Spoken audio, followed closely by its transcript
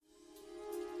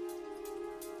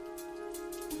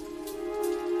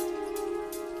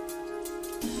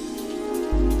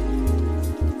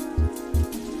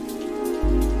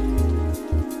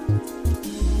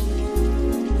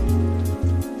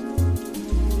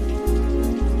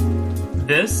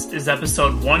This is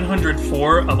episode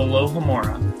 104 of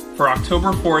Alohomora for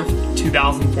October 4th,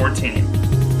 2014.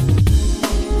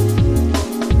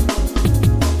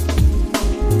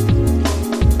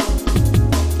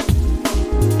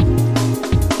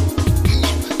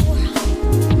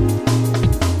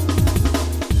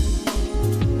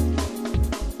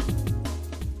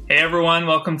 Hey everyone,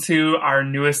 welcome to our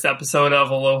newest episode of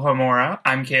Alohomora.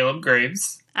 I'm Caleb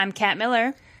Graves. I'm Kat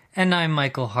Miller. And I'm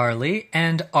Michael Harley,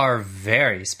 and our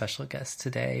very special guest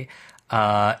today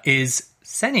is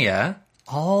Senia,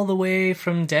 all the way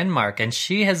from Denmark, and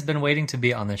she has been waiting to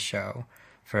be on the show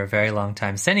for a very long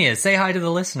time. Senia, say hi to the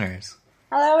listeners.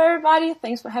 Hello everybody,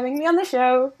 thanks for having me on the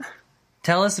show.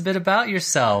 Tell us a bit about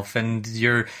yourself and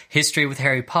your history with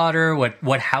Harry Potter,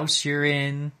 what house you're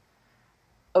in.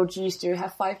 Oh geez, do you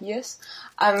have 5 years?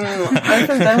 I'm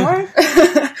from Denmark.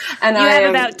 And you have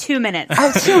about 2 minutes. I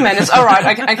have 2 minutes, alright,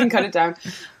 I can cut it down.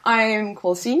 I'm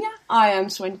called Senia, I am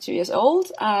 22 years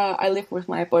old. I live with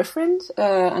my boyfriend,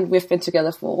 and we've been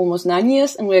together for almost 9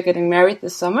 years, and we're getting married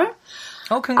this summer.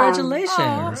 Oh,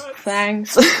 congratulations.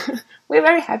 Thanks. We're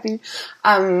very happy.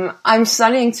 I'm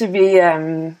studying to be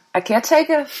a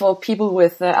caretaker for people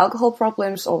with alcohol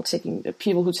problems, or taking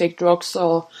people who take drugs,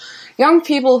 or young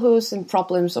people who's in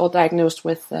problems or diagnosed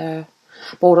with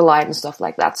borderline and stuff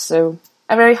like that. So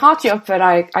a very hard job, but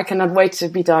I cannot wait to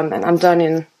be done, and I'm done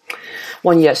in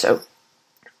 1 year or so.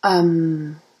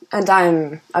 And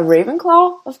I'm a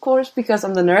Ravenclaw, of course, because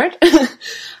I'm the nerd.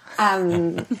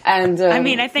 I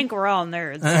mean, I think we're all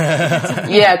nerds.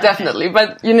 Yeah, definitely.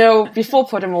 But, you know, before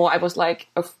Pottermore, I was like,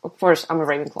 of course, I'm a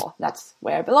Ravenclaw. That's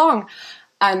where I belong.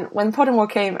 And when Pottermore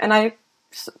came and I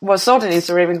was sorted as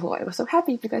a Ravenclaw, I was so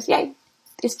happy because, yay,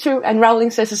 it's true. And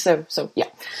Rowling says so. So, yeah.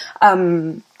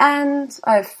 And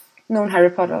I've known Harry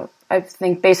Potter, I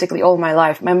think, basically all my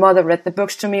life. My mother read the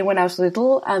books to me when I was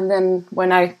little. And then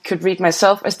when I could read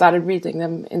myself, I started reading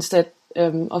them instead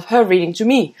of her reading to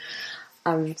me.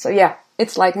 So yeah,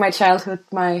 it's like my childhood,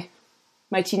 my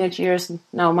teenage years, and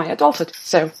now my adulthood.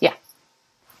 So yeah.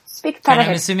 Speak Potterhead. And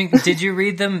I'm assuming, did you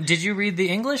read the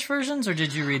English versions, or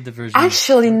did you read the versions?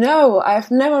 Actually, no.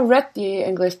 I've never read the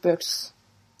English books.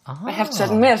 Oh. I have to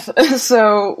admit.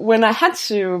 So when I had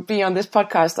to be on this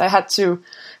podcast, I had to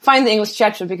find the English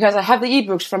chapter because I have the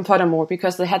ebooks from Pottermore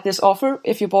because they had this offer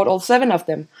if you bought all 7 of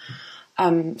them.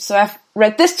 So I've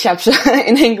read this chapter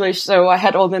in English, so I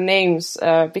had all the names,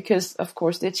 because of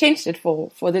course they changed it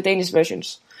for the Danish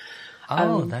versions.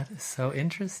 Oh, that is so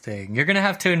interesting. You're going to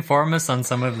have to inform us on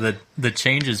some of the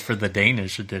changes for the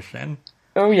Danish edition.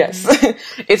 Oh, yes.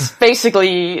 It's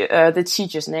basically the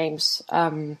teachers' names.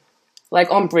 Like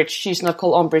Umbridge, she's not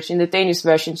called Umbridge. In the Danish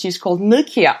version, she's called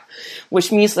Nedkjær,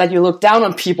 which means that you look down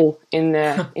on people in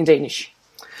Danish.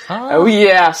 Oh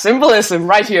yeah, symbolism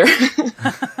right here.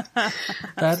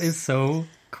 That is so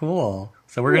cool.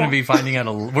 So we're going to be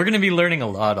we're going to be learning a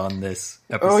lot on this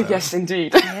episode. Oh yes,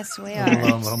 indeed. Yes, we are.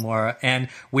 Alohomora. And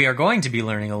we are going to be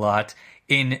learning a lot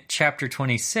in chapter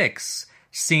 26,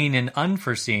 Seen and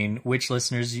Unforeseen, which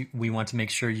listeners, we want to make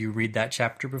sure you read that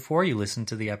chapter before you listen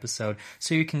to the episode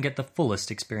so you can get the fullest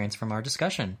experience from our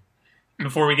discussion.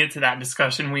 Before we get to that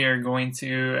discussion, we are going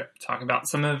to talk about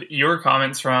some of your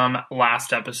comments from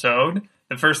last episode.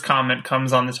 The first comment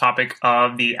comes on the topic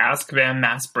of the Azkaban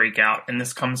mass breakout, and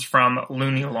this comes from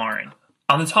Looney Lauren.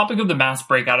 On the topic of the mass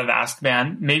breakout of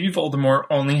Azkaban, maybe Voldemort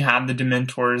only had the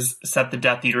Dementors set the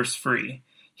Death Eaters free.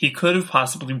 He could have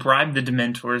possibly bribed the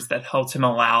Dementors that helped him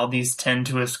allow these 10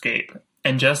 to escape,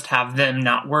 and just have them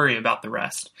not worry about the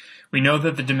rest. We know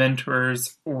that the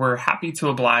Dementors were happy to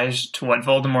oblige to what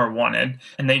Voldemort wanted,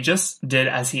 and they just did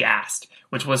as he asked,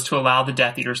 which was to allow the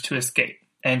Death Eaters to escape.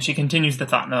 And she continues the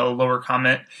thought in a lower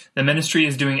comment. The Ministry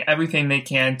is doing everything they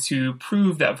can to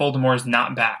prove that Voldemort is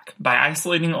not back. By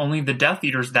isolating only the Death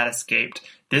Eaters that escaped,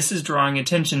 this is drawing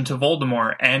attention to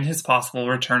Voldemort and his possible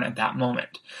return at that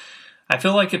moment. I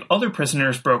feel like if other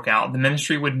prisoners broke out, the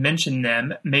Ministry would mention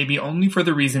them, maybe only for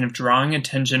the reason of drawing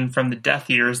attention from the Death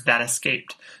Eaters that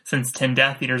escaped, since 10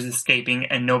 Death Eaters escaping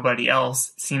and nobody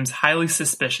else seems highly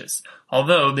suspicious,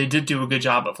 although they did do a good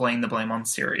job of laying the blame on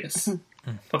Sirius.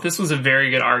 But this was a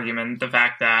very good argument, the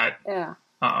fact that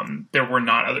there were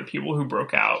not other people who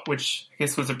broke out, which I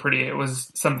guess it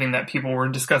was something that people were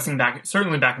discussing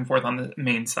certainly back and forth on the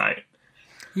main site.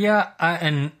 Yeah,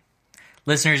 and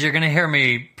listeners, you're going to hear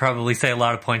me probably say a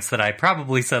lot of points that I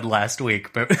probably said last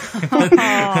week, but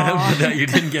that you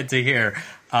didn't get to hear.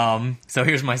 So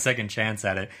here's my second chance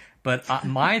at it. But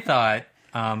my thought,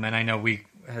 and I know we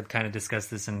had kind of discussed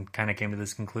this and kind of came to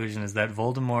this conclusion, is that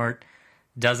Voldemort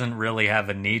doesn't really have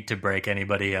a need to break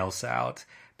anybody else out,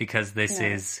 because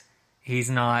he's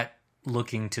not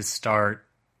looking to start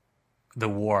the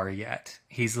war yet.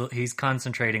 He's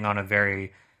concentrating on a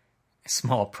very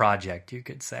small project, you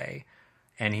could say.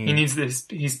 And he needs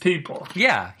these people.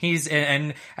 Yeah,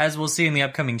 and as we'll see in the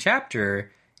upcoming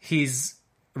chapter, he's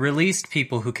released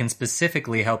people who can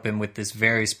specifically help him with this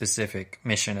very specific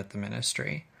mission at the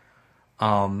Ministry.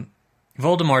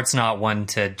 Voldemort's not one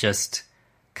to just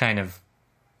kind of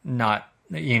not,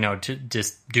 to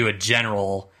just do a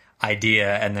general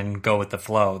idea and then go with the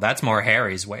flow. That's more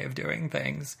Harry's way of doing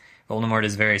things. Voldemort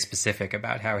is very specific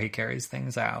about how he carries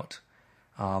things out.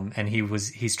 And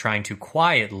he's trying to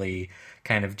quietly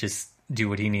kind of just do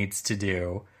what he needs to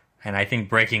do. And I think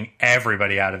breaking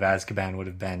everybody out of Azkaban would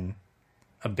have been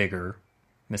a bigger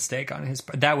mistake on his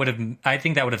part. I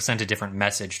think that would have sent a different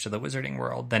message to the wizarding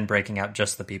world than breaking out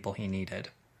just the people he needed.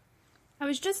 I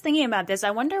was just thinking about this.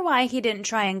 I wonder why he didn't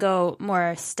try and go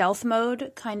more stealth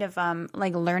mode, kind of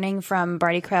like learning from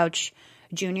Barty Crouch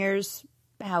Jr.'s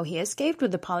how he escaped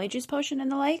with the Polyjuice potion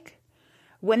and the like.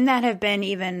 Wouldn't that have been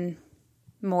even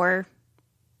more,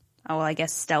 I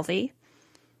guess, stealthy?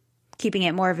 Keeping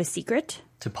it more of a secret?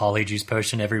 To Polyjuice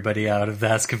potion everybody out of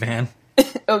Azkaban.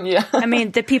 Oh, yeah. I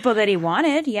mean, the people that he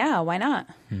wanted, yeah, why not?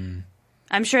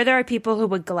 I'm sure there are people who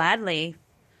would gladly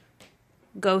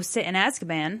go sit in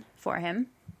Azkaban for him.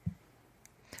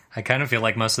 I kind of feel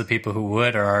like most of the people who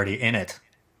would are already in it,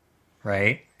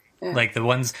 right? Yeah. Like the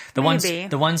ones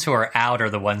who are out are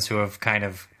the ones who have kind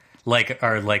of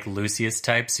are like Lucius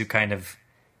types who kind of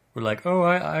were like, oh,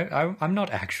 I'm not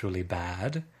actually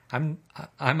bad. I'm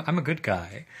a good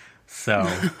guy. So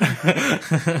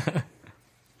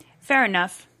Fair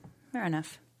enough.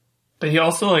 But he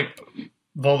also,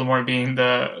 Voldemort being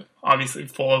obviously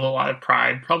full of a lot of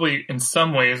pride, probably in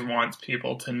some ways wants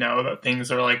people to know that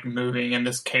things are, moving and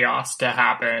this chaos to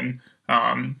happen,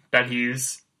 that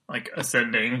he's,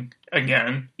 ascending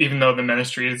again, even though the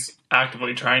Ministry is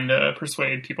actively trying to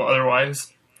persuade people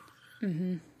otherwise.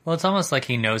 Mm-hmm. Well, it's almost like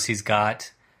he knows he's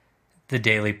got the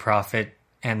Daily Prophet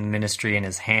and the Ministry in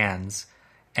his hands,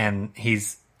 and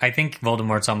I think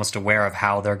Voldemort's almost aware of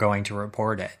how they're going to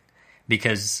report it,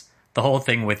 because the whole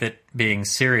thing with it being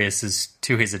Sirius is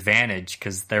to his advantage,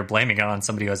 because they're blaming it on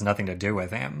somebody who has nothing to do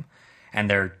with him, and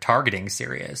they're targeting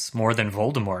Sirius more than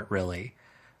Voldemort, really,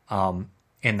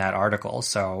 in that article.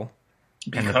 So,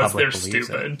 and the public they're believes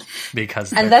stupid.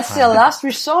 And that's their last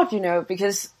resort,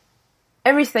 because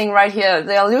everything right here,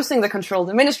 they are losing the control.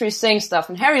 The Ministry is saying stuff,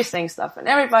 and Harry's saying stuff, and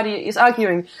everybody is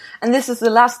arguing. And this is the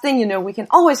last thing, we can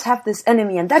always have this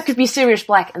enemy, and that could be Sirius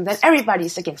Black, and then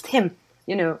everybody's against him.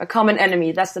 A common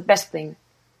enemy. That's the best thing.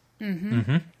 Mm-hmm.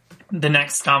 Mm-hmm. The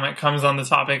next comment comes on the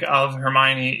topic of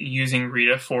Hermione using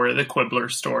Rita for the Quibbler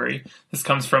story. This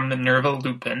comes from Minerva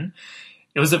Lupin.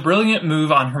 It was a brilliant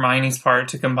move on Hermione's part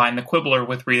to combine the Quibbler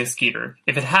with Rita Skeeter.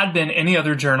 If it had been any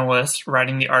other journalist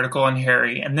writing the article on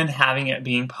Harry and then having it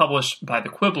being published by the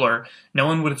Quibbler, no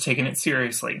one would have taken it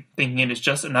seriously, thinking it is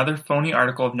just another phony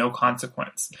article of no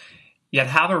consequence. Yet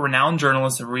have a renowned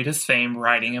journalist of Rita's fame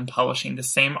writing and publishing the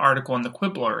same article in the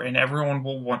Quibbler, and everyone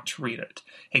will want to read it.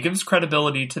 It gives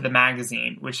credibility to the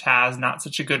magazine, which has not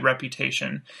such a good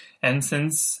reputation, and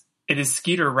since it is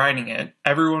Skeeter writing it,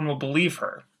 everyone will believe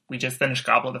her. We just finished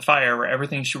Goblet of Fire, where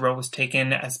everything she wrote was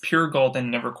taken as pure gold and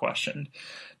never questioned.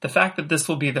 The fact that this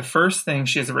will be the first thing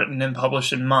she has written and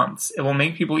published in months, it will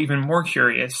make people even more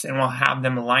curious and will have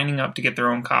them lining up to get their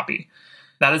own copy.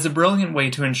 That is a brilliant way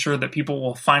to ensure that people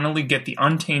will finally get the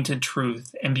untainted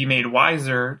truth and be made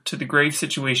wiser to the grave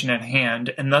situation at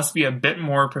hand and thus be a bit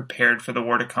more prepared for the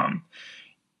war to come.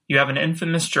 You have an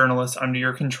infamous journalist under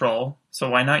your control, so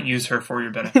why not use her for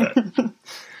your benefit?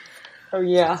 Oh,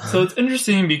 yeah. So it's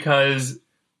interesting because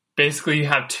basically you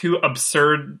have two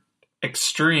absurd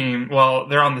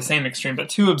they're on the same extreme, but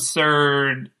two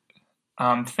absurd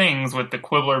things, with the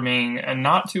Quibbler being a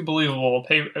not too believable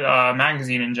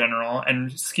magazine in general,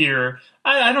 and Skeeter,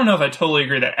 I don't know if I totally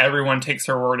agree that everyone takes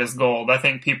her word as gold. I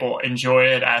think people enjoy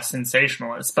it as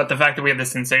sensationalists, but the fact that we have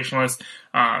this sensationalist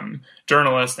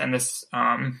journalist and this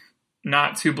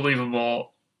not too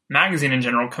believable magazine in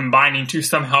general combining to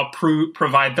somehow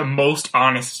provide the most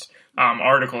honest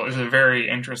article is a very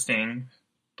interesting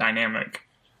dynamic.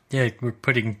 Yeah, we're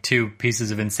putting two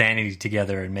pieces of insanity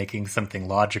together and making something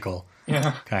logical.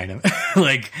 Yeah, kind of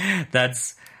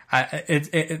that's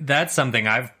something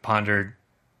I've pondered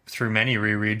through many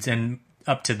rereads, and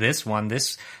up to this one,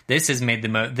 this has made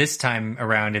this time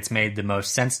around, it's made the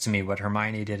most sense to me what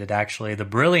Hermione did. It actually, the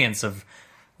brilliance of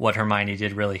what Hermione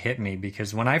did really hit me,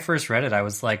 because when I first read it, I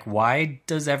was like, why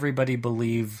does everybody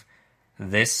believe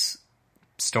this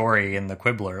story in the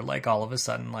Quibbler? All of a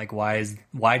sudden,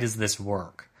 why does this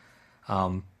work?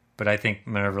 But I think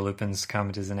Minerva Lupin's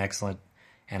comment is an excellent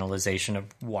analyzation of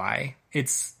why. It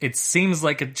seems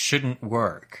like it shouldn't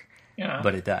work,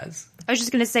 but it does. I was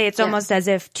just going to say it's almost as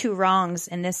if two wrongs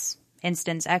in this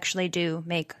instance actually do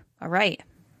make a right.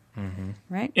 Mm-hmm.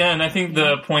 Right? Yeah, and I think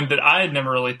the point that I had never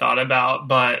really thought about,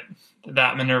 but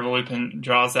that Minerva Lupin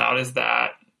draws out, is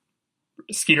that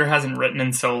Skeeter hasn't written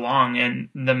in so long, and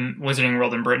the Wizarding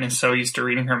world in Britain is so used to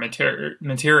reading her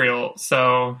material.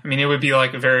 So, I mean, it would be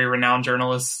like a very renowned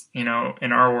journalist, in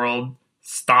our world,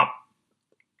 stop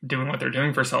doing what they're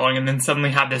doing for so long, and then suddenly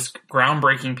have this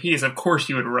groundbreaking piece. Of course,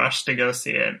 you would rush to go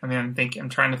see it. I mean, I'm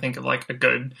trying to think of like a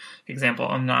good example.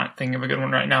 I'm not thinking of a good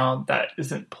one right now that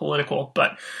isn't political,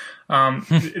 but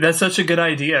that's such a good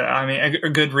idea. I mean, a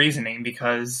good reasoning,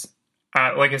 because,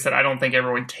 like I said, I don't think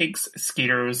everyone takes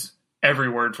Skeeter's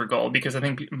every word for gold, because I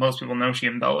think most people know she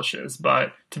embellishes.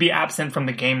 But to be absent from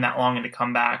the game that long and to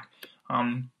come back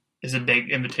is a big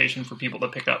invitation for people to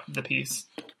pick up the piece.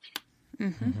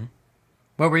 Mm-hmm. Mm-hmm.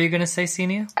 What were you going to say,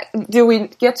 Senia? Do we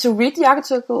get to read the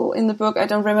article in the book? I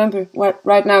don't remember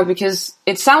right now, because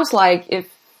it sounds like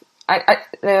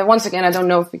once again, I don't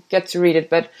know if we get to read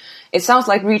it, but it sounds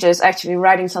like Rita is actually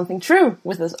writing something true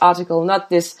with this article,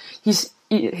 not this,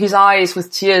 his eyes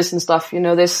with tears and stuff,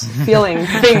 this feeling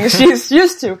thing she's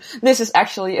used to. This is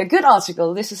actually a good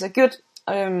article. This is a good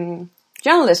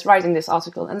journalist writing this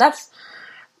article. And that's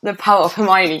the power of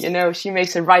Hermione, she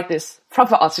makes her write this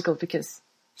proper article because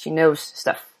she knows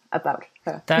stuff about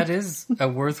her. That is a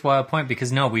worthwhile point,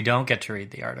 because no, we don't get to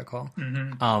read the article.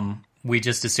 Mm-hmm. We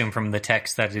just assume from the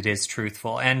text that it is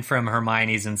truthful, and from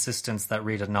Hermione's insistence that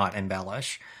Rita not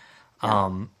embellish.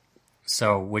 Yeah.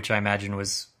 So, which I imagine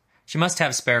was, she must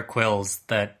have spare quills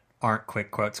that aren't quick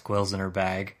quotes quills in her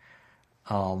bag.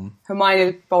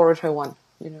 Hermione borrowed her one,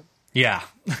 Yeah.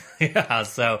 Yeah.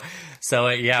 So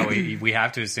yeah, we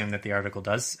have to assume that the article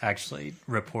does actually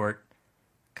report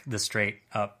the straight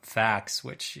up facts,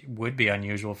 which would be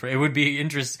unusual it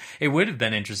would have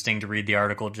been interesting to read the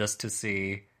article just to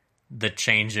see the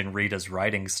change in Rita's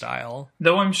writing style.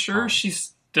 Though I'm sure she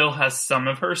still has some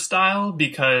of her style,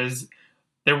 because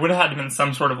there would have had to been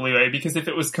some sort of leeway, because if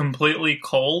it was completely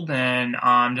cold and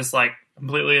just like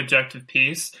completely objective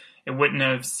piece, it wouldn't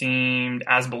have seemed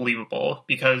as believable,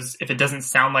 because if it doesn't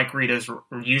sound like Rita's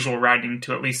usual writing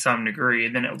to at least some degree,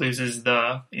 then it loses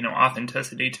the,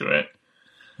 authenticity to it.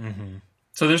 Mm-hmm.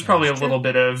 So there's probably a little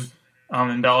bit of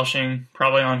embellishing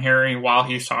probably on Harry while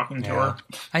he's talking to her.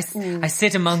 I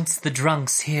sit amongst the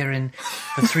drunks here in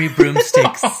the Three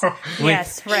Broomsticks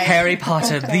with Harry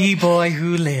Potter, the boy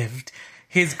who lived,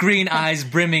 his green eyes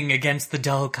brimming against the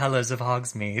dull colours of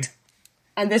Hogsmeade.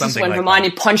 And this is when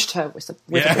Hermione punched her with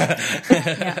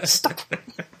a Stop.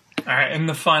 All right, and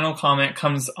the final comment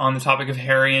comes on the topic of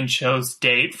Harry and Cho's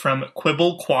date from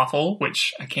Quibble Quaffle,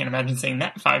 which I can't imagine saying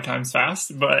that 5 times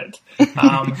fast, but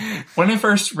when I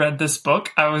first read this book,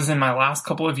 I was in my last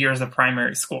couple of years of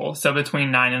primary school, so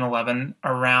between 9 and 11,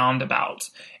 around about,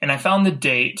 and I found the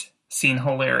date scene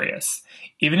hilarious,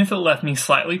 even if it left me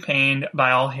slightly pained by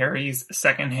all Harry's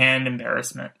secondhand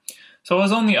embarrassment. So I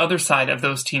was on the other side of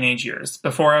those teenage years,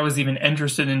 before I was even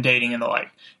interested in dating and the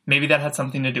like. Maybe that had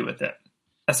something to do with it.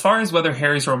 As far as whether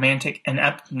Harry's romantic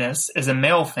ineptness is a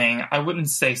male thing, I wouldn't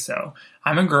say so.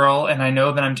 I'm a girl, and I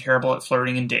know that I'm terrible at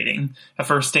flirting and dating. A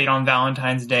first date on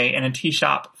Valentine's Day in a tea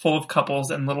shop full of couples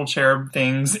and little cherub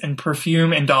things and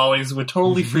perfume and dollies would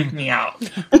totally freak me out.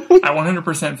 I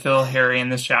 100% feel Harry in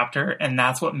this chapter, and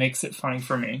that's what makes it funny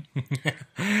for me.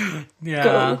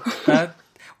 Yeah.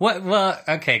 Well,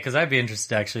 okay, because I'd be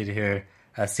interested actually to hear,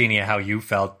 Senia, how you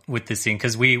felt with this scene,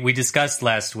 because we discussed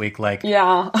last week,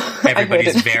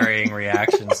 everybody's varying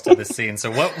reactions to the scene.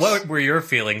 So what were your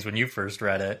feelings when you first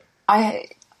read it?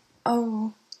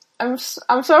 I'm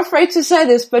so afraid to say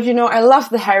this, but I love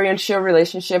the Harry and Cho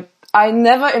relationship. I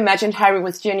never imagined Harry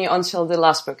with Ginny until the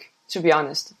last book, to be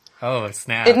honest. Oh,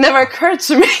 snap. It never occurred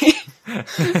to me.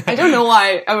 I don't know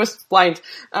why. I was blind.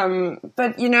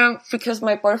 But, because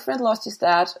my boyfriend lost his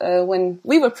dad when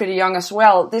we were pretty young as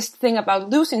well, this thing about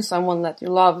losing someone that you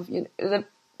love,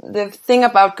 the thing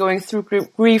about going through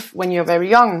grief when you're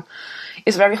very young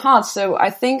is very hard. So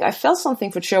I think I felt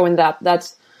something for Cho in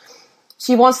that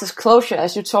she wants this closure,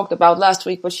 as you talked about last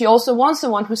week, but she also wants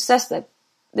someone who says that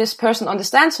this person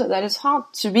understands her, that it's hard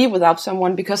to be without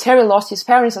someone, because Harry lost his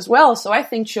parents as well. So I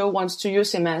think Cho wants to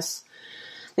use him as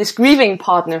this grieving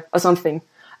partner or something.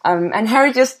 And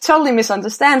Harry just totally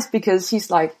misunderstands, because he's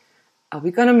like, are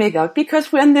we gonna make out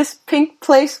because we're in this pink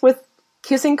place with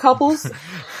kissing couples?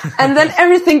 And then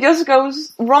everything just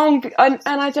goes wrong. And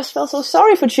I just felt so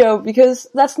sorry for Cho, because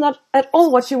that's not at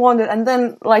all what she wanted. And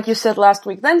then, like you said last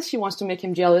week, then she wants to make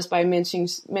him jealous by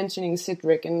mentioning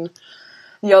Cedric and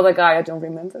the other guy, I don't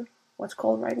remember what's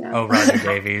called right now. Oh, Roger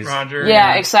Davies. Roger.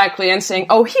 Yeah, exactly. And saying,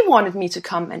 oh, he wanted me to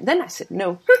come. And then I said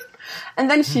no. And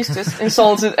then she's just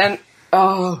insulted. And,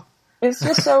 oh, it's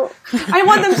just so... I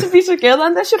want them to be together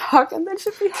and they should hug and they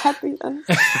should be happy. And,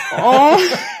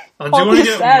 oh, I do want to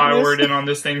get my word in on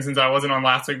this thing since I wasn't on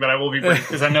last week, but I will be brief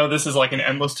because I know this is like an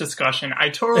endless discussion. I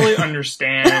totally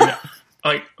understand,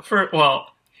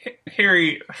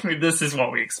 Harry, I mean, this is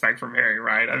what we expect from Harry,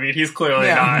 right? I mean, he's clearly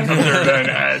not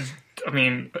observant.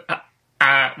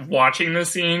 Watching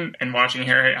this scene and watching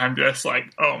Harry, I'm just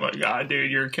like, oh my god, dude,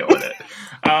 you're killing it.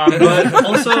 But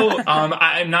also,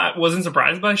 wasn't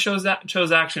surprised by Cho's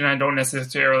action. I don't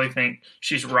necessarily think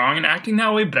she's wrong in acting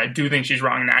that way, but I do think she's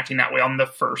wrong in acting that way on the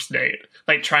first date.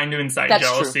 Like, trying to incite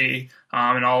jealousy,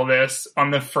 and all this. On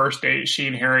the first date she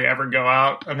and Harry ever go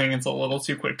out, I think it's a little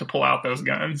too quick to pull out those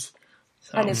guns.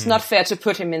 So. And it's not fair to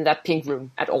put him in that pink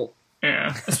room at all.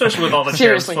 Yeah, especially with all the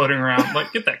chairs floating around.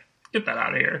 Like, get that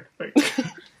out of here. Like,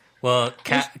 well,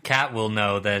 Kat will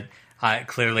know that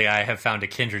clearly I have found a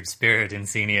kindred spirit in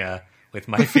Xenia with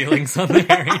my feelings on the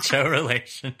Harry Cho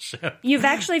relationship. You've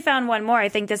actually found one more. I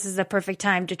think this is the perfect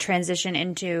time to transition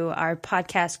into our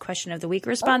podcast question of the week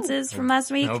responses from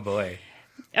last week. Oh boy.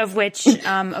 Of which,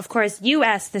 of course, you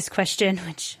asked this question,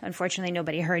 which unfortunately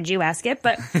nobody heard you ask it,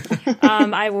 but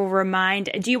I will remind...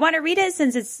 Do you want to read it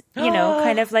since it's,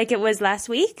 kind of like it was last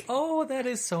week? Oh, that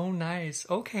is so nice.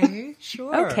 Okay,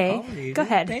 sure. Okay, go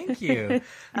ahead. Thank you.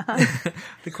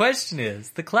 The question is,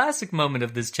 the classic moment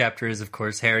of this chapter is, of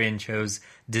course, Harry and Cho's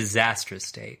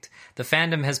disastrous date. The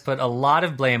fandom has put a lot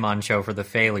of blame on Cho for the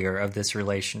failure of this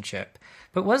relationship.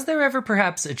 But was there ever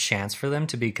perhaps a chance for them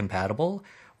to be compatible?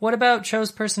 What about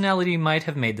Cho's personality might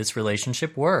have made this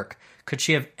relationship work? Could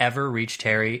she have ever reached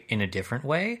Harry in a different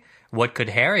way? What could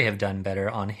Harry have done better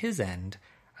on his end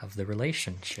of the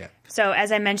relationship? So,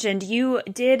 as I mentioned, you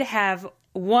did have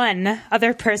one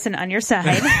other person on your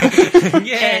side.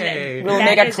 Yay! We'll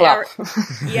make a club.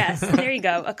 Yes, there you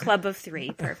go. A club of 3.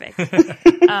 Perfect.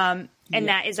 And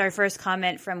that is our first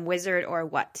comment from Wizard or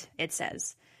What, it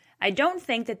says. I don't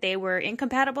think that they were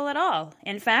incompatible at all.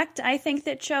 In fact, I think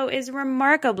that Cho is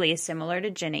remarkably similar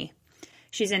to Ginny.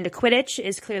 She's into Quidditch,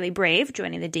 is clearly brave,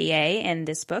 joining the DA in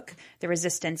this book, The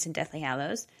Resistance in Deathly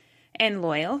Hallows, and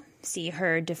loyal, see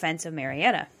her defense of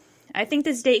Marietta. I think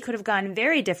this date could have gone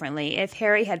very differently if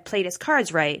Harry had played his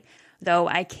cards right, though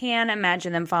I can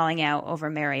imagine them falling out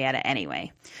over Marietta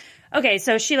anyway. Okay,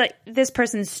 so this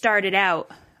person started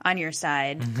out on your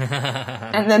side,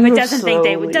 and then but doesn't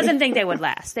think they would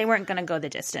last. They weren't going to go the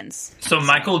distance. So,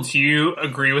 Michael, do you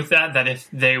agree with that? That if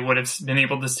they would have been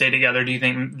able to stay together, do you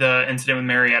think the incident with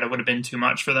Marietta would have been too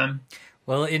much for them?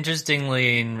 Well,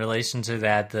 interestingly, in relation to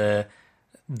that, the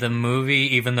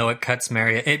movie, even though it cuts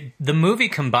Marietta, the movie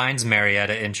combines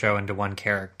Marietta and Cho into one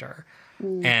character,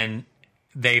 and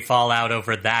they fall out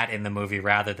over that in the movie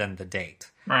rather than the date.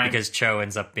 Right. Because Cho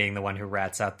ends up being the one who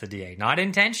rats out the DA. Not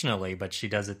intentionally, but she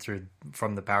does it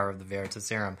from the power of the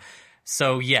Veritaserum.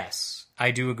 So yes,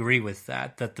 I do agree with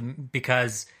that.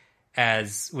 Because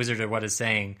as Wizard of What is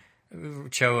saying,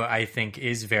 Cho, I think,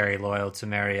 is very loyal to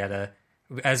Marietta,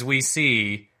 as we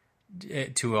see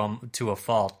to a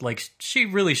fault. Like, she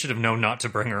really should have known not to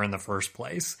bring her in the first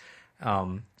place.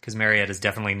 Because Marietta is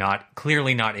definitely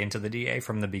clearly not into the DA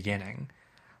from the beginning.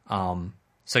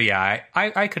 So yeah,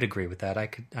 I could agree with that. I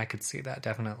could see that,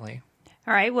 definitely.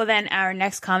 All right, well then our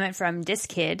next comment from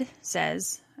Diskid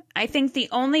says, I think the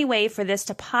only way for this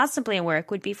to possibly work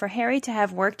would be for Harry to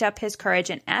have worked up his courage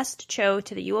and asked Cho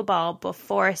to the Yule Ball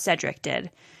before Cedric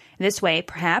did. This way,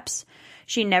 perhaps,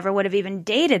 she never would have even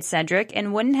dated Cedric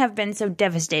and wouldn't have been so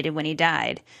devastated when he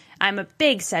died. I'm a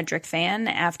big Cedric fan.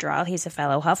 After all, he's a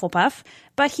fellow Hufflepuff.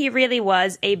 But he really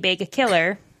was a big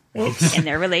killer in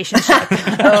their relationship.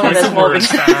 That's morbid.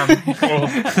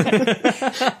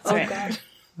 Oh, God.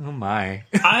 Oh, my.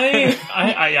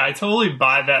 I totally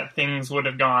buy that things would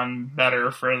have gone better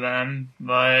for them,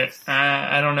 but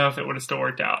I don't know if it would have still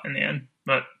worked out in the end.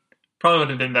 But probably would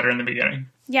have been better in the beginning.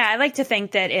 Yeah, I like to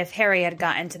think that if Harry had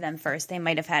gotten to them first, they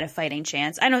might have had a fighting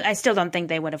chance. I still don't think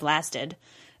they would have lasted.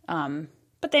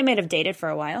 But they might have dated for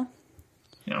a while.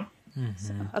 Yeah. Mm-hmm.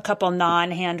 So, a couple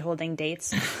non-hand-holding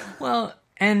dates. Well,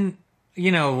 and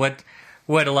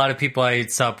what a lot of people I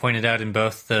saw pointed out in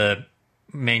both the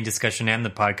main discussion and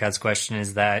the podcast question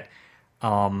is that,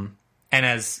 and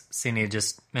as Sini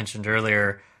just mentioned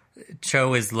earlier,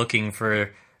 Cho is looking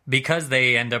for, because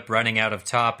they end up running out of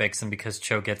topics and because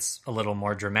Cho gets a little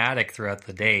more dramatic throughout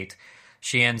the date,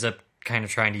 she ends up kind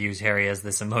of trying to use Harry as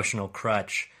this emotional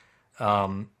crutch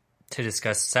to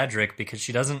discuss Cedric, because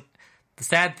the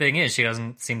sad thing is she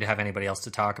doesn't seem to have anybody else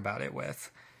to talk about it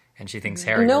with. and she thinks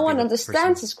Harry. No will be one the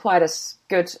understands person. us quite as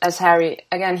good as Harry.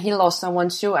 Again, he lost someone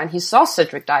too, and he saw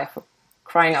Cedric die for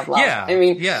crying out loud. Yeah, I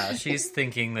mean, she's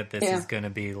thinking that this Yeah. is going to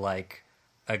be like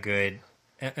a good,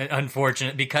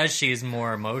 unfortunate, because she's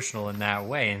more emotional in that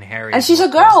way, and Harry. And she's a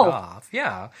more closed girl. off.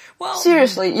 Yeah, well,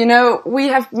 seriously, we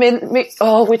have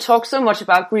we talk so much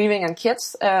about grieving and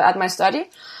kids at my study,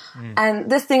 and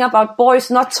this thing about boys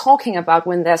not talking about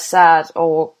when they're sad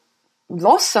or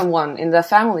lost someone in their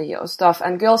family or stuff,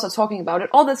 and girls are talking about it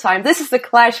all the time. This is the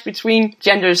clash between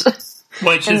genders.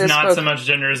 Which in is this not book. so much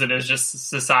gender as it is just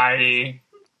society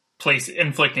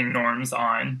inflicting norms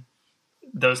on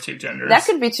those two genders. That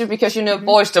could be too, because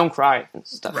boys don't cry and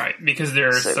stuff. Right, because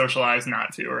they're So- socialized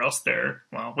not to, or else they're,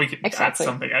 well, we could, that's Exactly.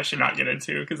 something I should not get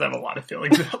into, because I have a lot of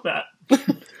feelings about that.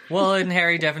 well, and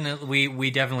Harry definitely,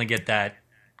 we definitely get that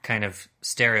kind of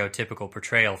stereotypical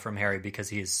portrayal from Harry because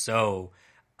he is so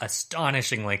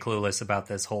astonishingly clueless about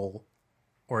this whole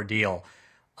ordeal.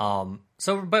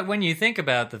 But when you think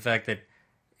about the fact that,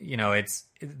 it's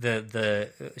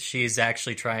she's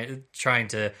actually trying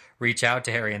to reach out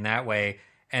to Harry in that way,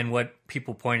 and what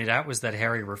people pointed out was that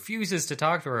Harry refuses to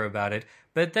talk to her about it,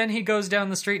 but then he goes down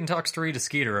the street and talks to Rita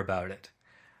Skeeter about it.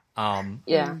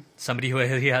 Yeah. Somebody who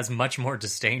he has much more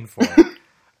disdain for.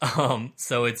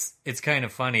 So it's kind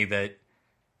of funny that,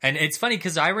 and it's funny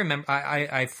because I remember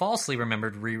I falsely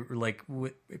remembered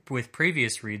with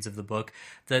previous reads of the book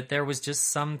that there was just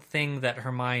something that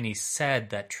Hermione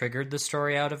said that triggered the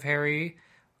story out of Harry.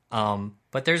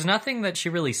 But there's nothing that she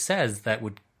really says that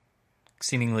would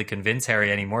seemingly convince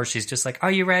Harry anymore. She's just like,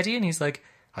 "Are you ready?" And he's like,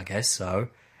 "I guess so."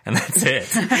 And that's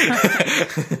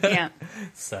it. Yeah.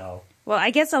 So. Well, I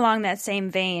guess along that same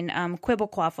vein,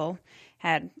 Quibblequaffle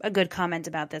had a good comment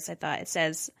about this, I thought. It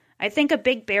says, I think a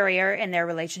big barrier in their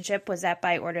relationship was that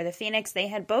by Order of the Phoenix, they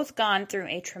had both gone through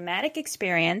a traumatic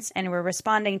experience and were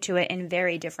responding to it in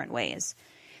very different ways.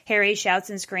 Harry shouts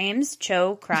and screams,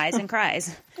 Cho cries and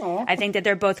cries. I think that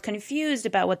they're both confused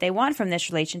about what they want from this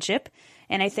relationship,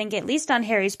 and I think at least on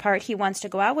Harry's part, he wants to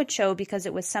go out with Cho because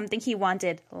it was something he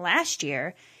wanted last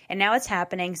year, and now it's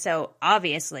happening, so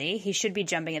obviously he should be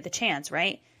jumping at the chance,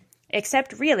 right?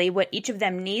 Except really what each of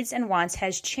them needs and wants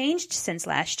has changed since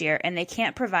last year, and they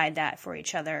can't provide that for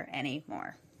each other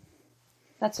anymore.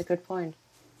 That's a good point.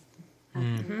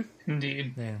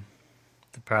 Indeed. Yeah.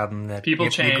 The problem that People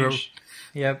you change.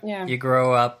 Yeah. You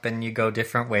grow up and you go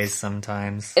different ways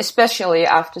sometimes. Especially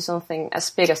after something as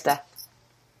big as death.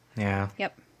 Yeah.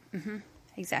 Yep.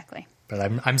 Exactly. But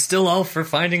I'm still all for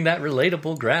finding that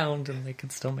relatable ground, and they can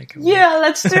still make it work. Yeah,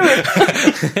 let's do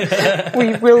it.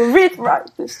 We will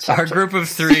rewrite this chapter. Our group of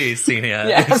three, Senia.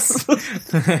 Yes.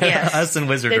 Yes. Us and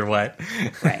Wizard or what?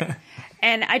 Right.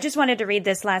 And I just wanted to read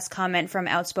this last comment from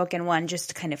Outspoken One just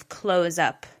to kind of close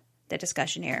up the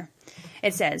discussion here.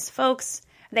 It says, folks,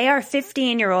 they are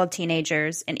 15-year-old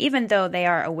teenagers, and even though they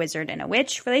are a wizard and a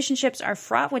witch, relationships are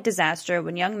fraught with disaster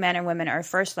when young men and women are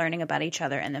first learning about each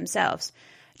other and themselves.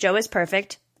 Joe is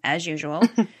perfect, as usual,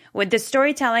 with the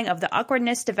storytelling of the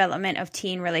awkwardness development of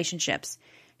teen relationships.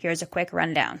 Here's a quick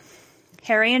rundown.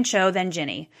 Harry and Cho, then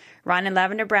Ginny. Ron and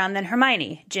Lavender Brown, then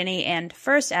Hermione. Ginny and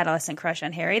first adolescent crush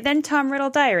on Harry, then Tom Riddle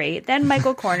Diary, then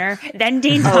Michael Corner, then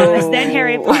Dean Thomas, then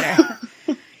Harry Potter.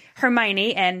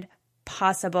 Hermione and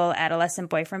possible adolescent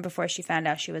boyfriend before she found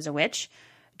out she was a witch.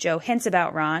 Joe hints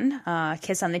about Ron,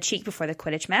 kiss on the cheek before the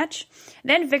Quidditch match.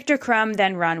 Then Victor Crumb,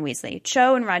 then Ron Weasley.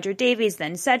 Cho and Roger Davies,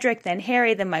 then Cedric, then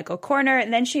Harry, then Michael Corner,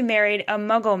 and then she married a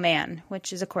Muggle man,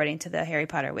 which is according to the Harry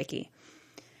Potter wiki.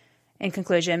 In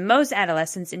conclusion, most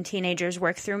adolescents and teenagers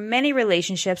work through many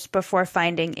relationships before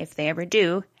finding, if they ever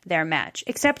do, their match.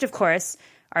 Except, of course,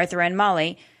 Arthur and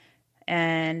Molly.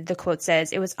 And the quote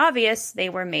says, it was obvious they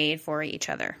were made for each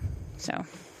other. So...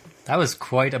 That was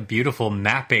quite a beautiful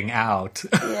mapping out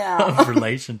Yeah. of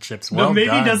relationships. Well But maybe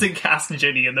done. doesn't cast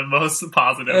Ginny in the most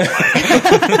positive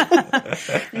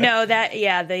light. No,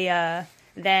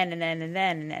 then and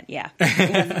then, yeah,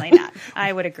 definitely not.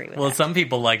 I would agree with Well, that. some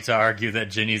people like to argue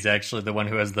that Ginny's actually the one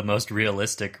who has the most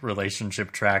realistic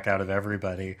relationship track out of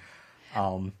everybody. I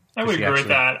would she agree with actually-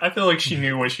 that. I feel like she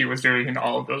knew what she was doing in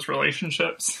all of those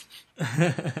relationships.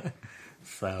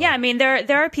 So. Yeah, I mean, there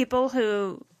are people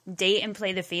who date and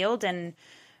play the field and,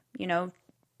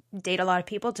 date a lot of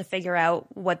people to figure out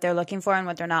what they're looking for and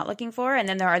what they're not looking for. And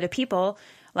then there are other people,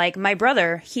 like my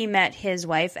brother, he met his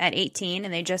wife at 18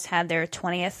 and they just had their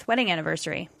 20th wedding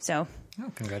anniversary. So, Oh,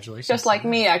 congratulations. Just like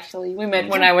me, actually. We met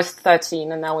when I was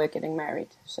 13 and now we're getting married.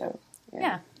 So,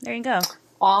 yeah, there you go.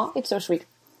 Aw, it's so sweet.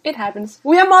 It happens.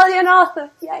 We are Molly and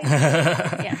Arthur. Yay.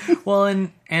 Yeah. Well,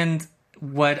 and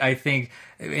what I think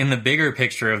in the bigger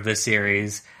picture of the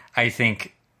series, I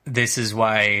think this is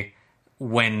why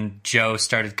when Joe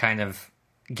started kind of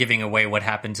giving away what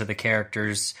happened to the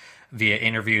characters via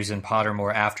interviews in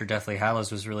Pottermore after Deathly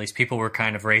Hallows was released, people were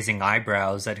kind of raising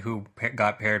eyebrows at who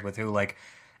got paired with who. Like,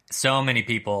 so many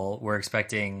people were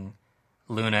expecting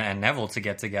Luna and Neville to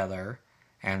get together,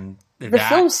 and The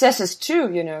film says this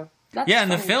too, you know. That's yeah, in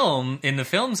funny. the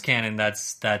film's canon,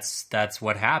 that's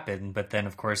what happened. But then,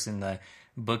 of course, in the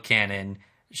book canon,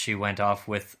 she went off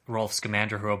with Rolf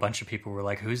Scamander, who a bunch of people were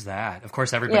like, "Who's that?" Of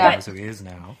course, everybody knows who he is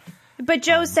now. But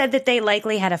Joe said that they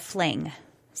likely had a fling.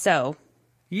 So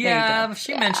yeah,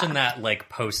 she mentioned that like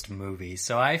post movie.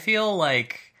 So I feel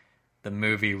like the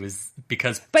movie was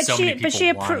because many people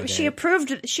wanted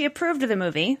it. She approved of the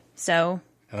movie. So.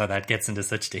 Oh, that gets into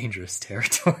such dangerous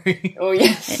territory. Oh,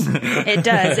 yes. It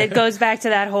does. It goes back to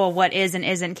that whole what is and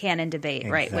isn't canon debate,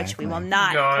 right? Exactly. Which we will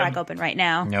not crack open right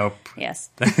now. Nope. Yes.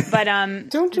 But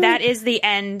that is the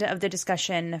end of the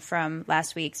discussion from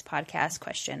last week's podcast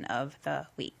question of the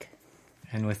week.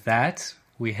 And with that,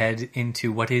 we head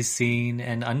into what is seen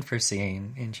and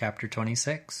unforeseen in Chapter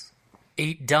 26.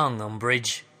 8 down,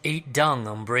 Umbridge. 8 down,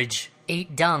 Umbridge.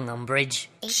 8 down, Umbridge.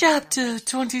 Chapter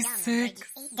 26.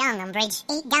 8 down, Umbridge.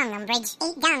 8 down, Umbridge.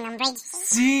 8 down, Umbridge.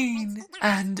 Seen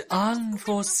and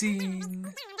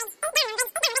unforeseen.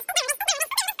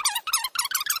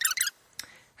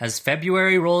 As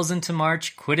February rolls into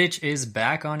March, Quidditch is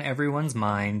back on everyone's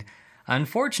mind.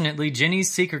 Unfortunately,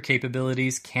 Ginny's seeker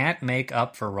capabilities can't make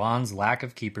up for Ron's lack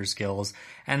of keeper skills,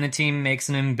 and the team makes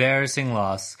an embarrassing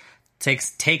loss.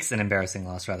 Takes an embarrassing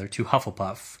loss, rather, to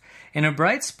Hufflepuff. In a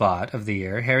bright spot of the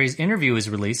year, Harry's interview is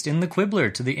released in the Quibbler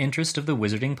to the interest of the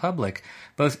wizarding public,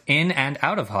 both in and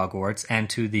out of Hogwarts, and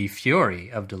to the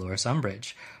fury of Dolores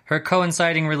Umbridge. Her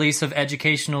coinciding release of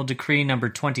Educational Decree number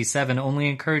 27 only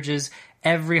encourages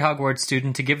every Hogwarts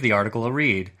student to give the article a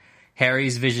read.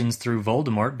 Harry's visions through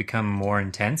Voldemort become more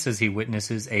intense as he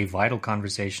witnesses a vital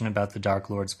conversation about the Dark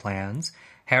Lord's plans.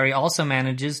 Harry also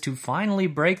manages to finally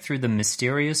break through the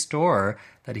mysterious door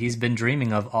that he's been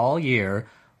dreaming of all year,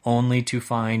 only to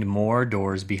find more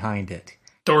doors behind it.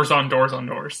 Doors on doors on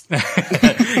doors.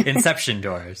 Inception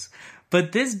doors.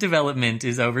 But this development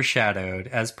is overshadowed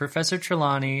as Professor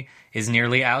Trelawney is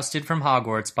nearly ousted from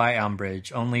Hogwarts by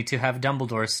Umbridge, only to have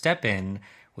Dumbledore step in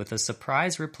with a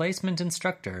surprise replacement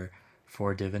instructor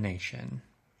for divination.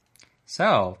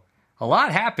 So, a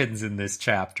lot happens in this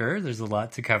chapter. There's a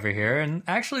lot to cover here. And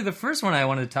actually, the first one I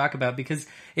wanted to talk about, because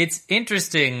it's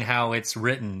interesting how it's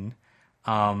written,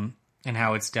 and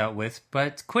how it's dealt with,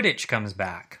 but Quidditch comes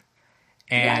back.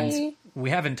 And Yay. we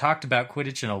haven't talked about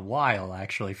Quidditch in a while,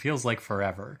 actually. Feels like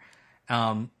forever.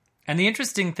 And the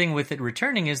interesting thing with it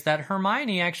returning is that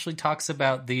Hermione actually talks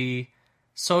about the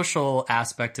social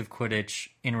aspect of Quidditch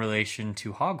in relation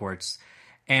to Hogwarts.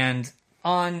 And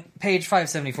on page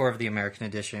 574 of the American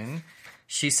edition,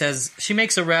 she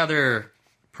makes a rather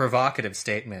provocative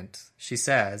statement. She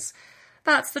says,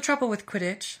 "That's the trouble with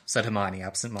Quidditch," said Hermione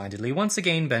absent-mindedly, once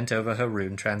again bent over her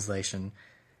rune translation.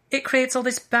 "It creates all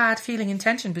this bad feeling and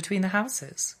tension between the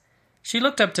houses." She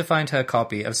looked up to find her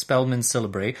copy of Spellman's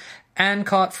syllabary, and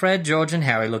caught Fred, George, and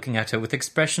Harry looking at her with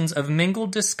expressions of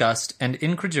mingled disgust and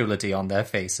incredulity on their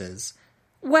faces.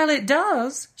 "Well, it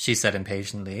does," she said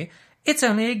impatiently. "It's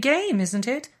only a game, isn't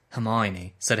it?"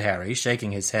 "Hermione," said Harry,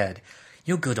 shaking his head.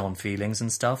 "You're good on feelings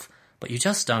and stuff, but you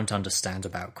just don't understand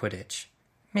about Quidditch."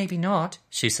 "Maybe not,"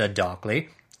 she said darkly,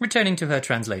 returning to her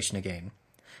translation again.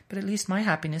 "But at least my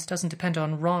happiness doesn't depend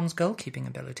on Ron's goalkeeping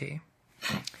ability."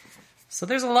 So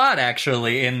there's a lot,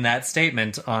 actually, in that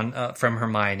statement from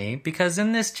Hermione, because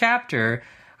in this chapter,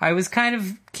 I was kind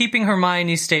of keeping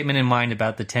Hermione's statement in mind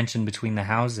about the tension between the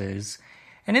houses.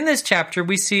 And in this chapter,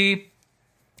 we see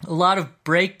a lot of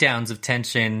breakdowns of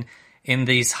tension in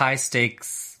these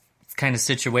high-stakes kind of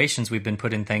situations we've been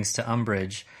put in thanks to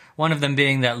Umbridge. One of them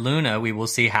being that Luna, we will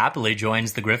see, happily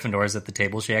joins the Gryffindors at the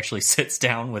table. She actually sits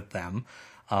down with them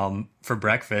for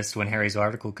breakfast when Harry's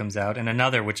article comes out. And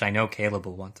another, which I know Caleb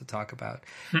will want to talk about,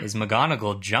 is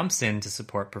McGonagall jumps in to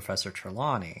support Professor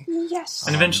Trelawney. Yes.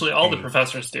 And eventually all the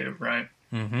professors do, right?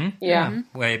 Mm-hmm. Yeah.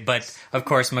 Wait, but, of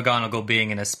course, McGonagall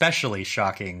being an especially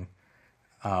shocking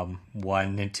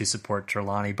one to support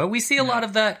Trelawney. But we see a lot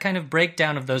of that kind of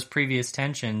breakdown of those previous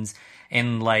tensions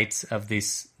in light of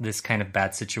this kind of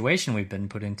bad situation we've been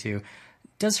put into.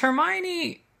 Does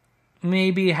Hermione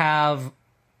maybe have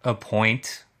a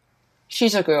point?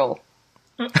 She's a girl.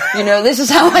 You know, this is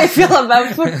how I feel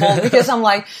about football, because I'm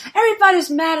like,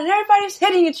 everybody's mad and everybody's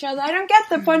hitting each other. I don't get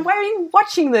the point. Why are you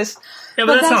watching this? Yeah,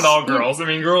 but that's not all girls. I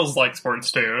mean, girls like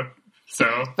sports too.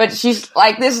 But she's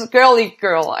like this girly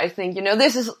girl, I think. You know,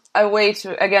 this is a way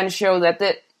to, again, show that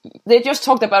they just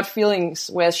talked about feelings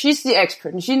where she's the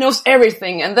expert and she knows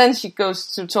everything, and then she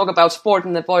goes to talk about sport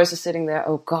and the boys are sitting there,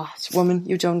 oh God, woman,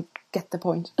 you don't get the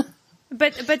point.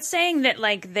 But saying that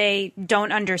like they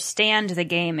don't understand the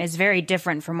game is very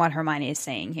different from what Hermione is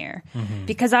saying here. Mm-hmm.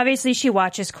 Because obviously she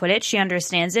watches Quidditch, she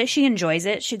understands it, she enjoys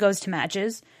it, she goes to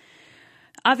matches.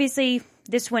 Obviously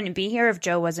this wouldn't be here if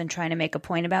Jo wasn't trying to make a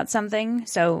point about something.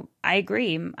 So I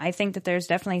agree. I think that there's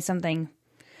definitely something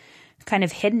kind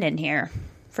of hidden in here.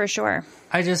 For sure.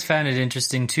 I just found it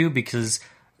interesting, too, because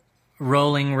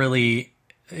Rowling really...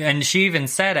 And she even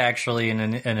said, actually, in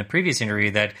a previous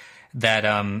interview that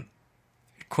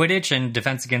Quidditch and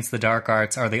Defense Against the Dark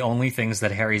Arts are the only things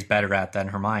that Harry's better at than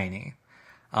Hermione.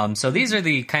 So these are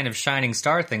the kind of shining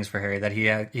star things for Harry that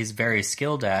he's very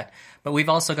skilled at. But we've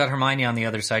also got Hermione on the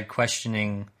other side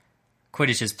questioning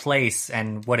Quidditch's place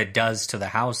and what it does to the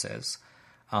houses.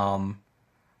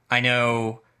 I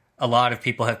know... A lot of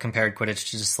people have compared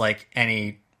Quidditch to just like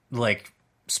any like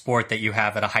sport that you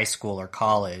have at a high school or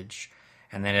college,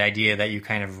 and the idea that you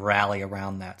kind of rally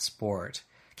around that sport.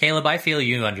 Caleb, I feel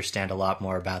you understand a lot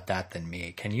more about that than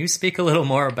me. Can you speak a little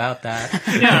more about that?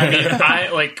 Yeah, I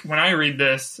mean, like when I read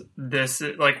this,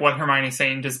 like what Hermione's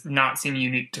saying does not seem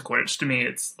unique to Quidditch to me.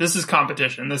 This is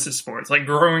competition. This is sports. Like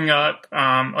growing up,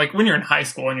 like when you're in high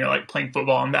school and you're like playing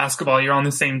football and basketball, you're on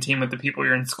the same team with the people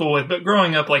you're in school with. But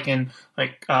growing up, like in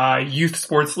like youth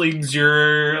sports leagues,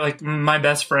 you're like my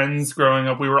best friends growing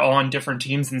up. We were all on different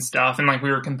teams and stuff, and like we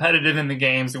were competitive in the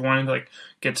games. We wanted to like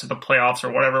get to the playoffs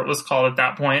or whatever it was called at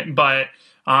that point. But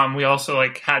we also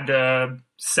like had to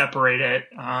separate it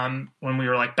when we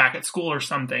were like back at school or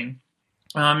something.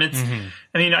 I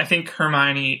mean, I think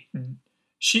Hermione,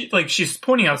 she's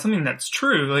pointing out something that's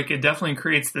true. Like it definitely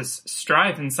creates this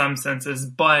strife in some senses,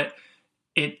 but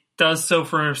it does so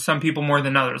for some people more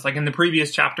than others. Like in the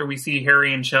previous chapter, we see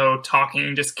Harry and Cho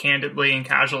talking just candidly and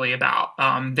casually about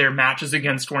their matches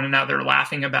against one another,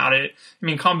 laughing about it. I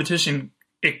mean, competition,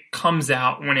 it comes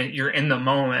out when you're in the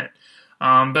moment.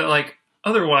 But like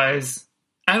otherwise,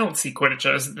 I don't see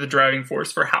Quidditch as the driving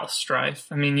force for house strife.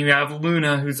 I mean, you have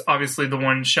Luna, who's obviously the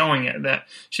one showing it, that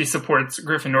she supports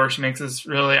Gryffindor. She makes this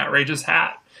really outrageous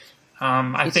hat.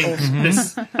 I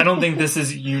don't think this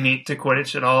is unique to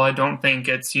Quidditch at all. I don't think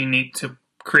it's unique to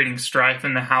creating strife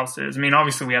in the houses. I mean,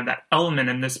 obviously we have that element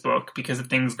in this book because of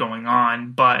things going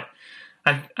on, but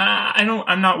I'm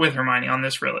not with Hermione on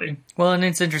this, really. Well, and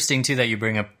it's interesting, too, that you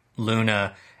bring up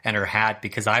Luna and her hat,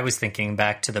 because I was thinking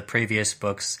back to the previous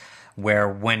books where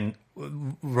when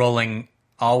Rowling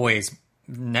always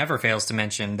never fails to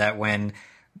mention that when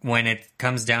it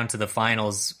comes down to the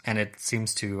finals, and it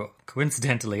seems to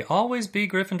coincidentally always be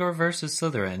Gryffindor versus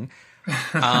Slytherin,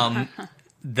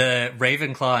 the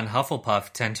Ravenclaw and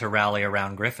Hufflepuff tend to rally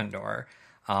around Gryffindor.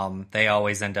 They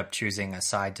always end up choosing a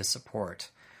side to support.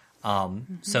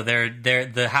 So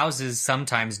the houses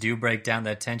sometimes do break down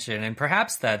that tension, and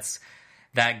perhaps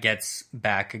that gets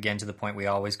back again to the point we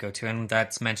always go to, and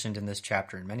that's mentioned in this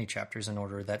chapter and many chapters in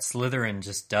order, that Slytherin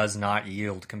just does not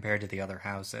yield compared to the other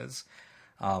houses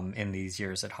in these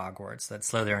years at Hogwarts, that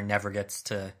Slytherin never gets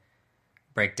to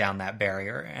break down that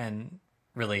barrier and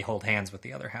really hold hands with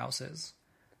the other houses.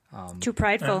 Too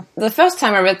prideful. The first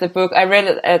time I read the book, I read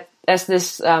it as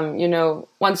this,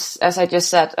 once, as I just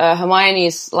said, Hermione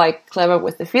is like clever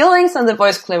with the feelings and the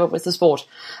boys clever with the sport.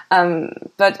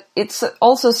 But it's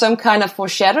also some kind of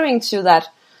foreshadowing to that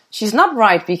she's not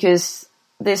right, because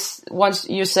once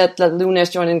you said that Luna is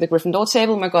joining the Gryffindor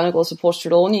table, McGonagall supports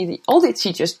Trelawney, all the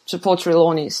teachers support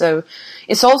Trelawney. So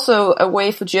it's also a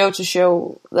way for Jo to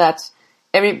show that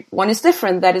everyone is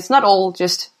different, that it's not all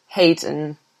just hate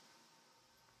and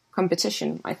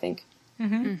competition, I think.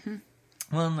 Mm-hmm. Mm-hmm.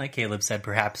 Well, and like Caleb said,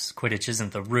 perhaps Quidditch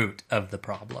isn't the root of the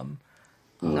problem.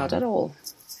 Not at all.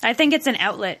 I think it's an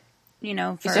outlet, for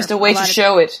it's just a way to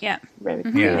show it. Yeah.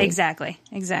 Mm-hmm. Yeah. Exactly.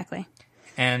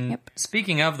 And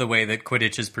speaking of the way that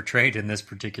Quidditch is portrayed in this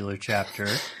particular chapter,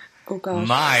 oh gosh,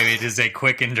 it is a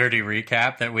quick and dirty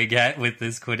recap that we get with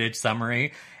this Quidditch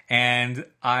summary. And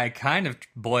I kind of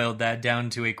boiled that down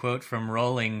to a quote from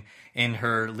Rowling in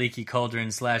her Leaky Cauldron /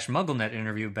 MuggleNet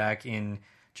interview back in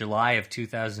July of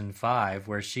 2005,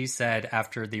 where she said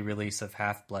after the release of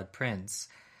Half-Blood Prince,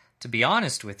 "To be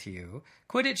honest with you,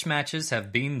 Quidditch matches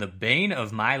have been the bane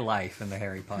of my life in the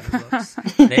Harry Potter books.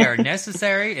 They are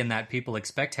necessary in that people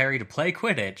expect Harry to play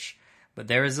Quidditch, but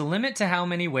there is a limit to how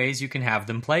many ways you can have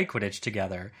them play Quidditch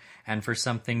together, and for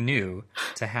something new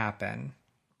to happen."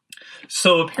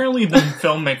 So apparently the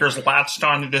filmmakers latched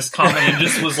onto this comment and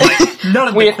just was like, none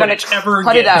of the We're Quidditch ever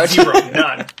cut it out. gets zero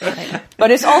done.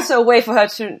 But it's also a way for her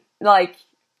to, like,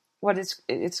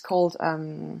 it's called,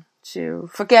 to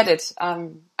forget it.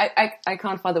 I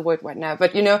can't find the word right now,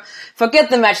 but forget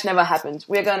the match never happened.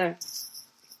 We're gonna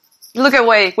look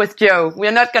away with Joe.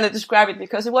 We're not gonna describe it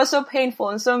because it was so painful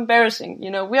and so embarrassing.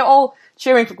 We're all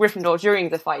cheering for Gryffindor during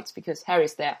the fights because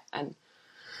Harry's there, and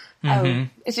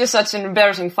it's just such an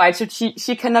embarrassing fight. So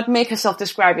she cannot make herself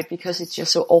describe it because it's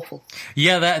just so awful.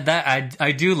 Yeah, that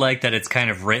I do like that it's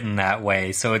kind of written that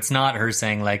way. So it's not her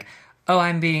saying like, "Oh,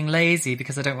 I'm being lazy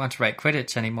because I don't want to write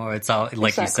Quidditch anymore." It's all,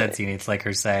 like you said, Tina, it's like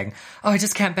her saying, "Oh, I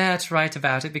just can't bear to write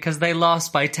about it because they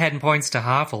lost by 10 points to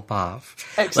Hufflepuff."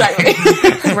 Exactly.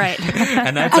 Right.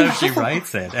 And that's how she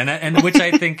writes it. And which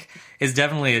I think is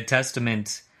definitely a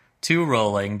testament to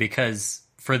Rowling, because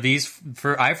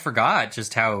I forgot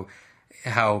just how it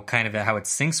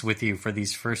syncs with you for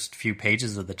these first few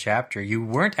pages of the chapter. You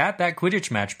weren't at that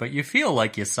Quidditch match, but you feel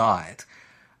like you saw it.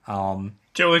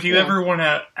 Joe, if you ever want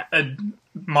to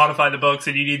modify the books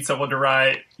and you need someone to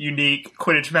write unique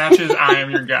Quidditch matches, I am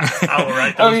your guy. I will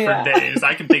write those for days.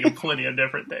 I can think of plenty of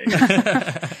different things.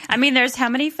 I mean, there's how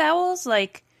many fouls?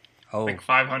 Like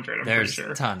 500, I'm pretty sure.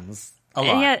 There's tons. A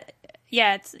lot.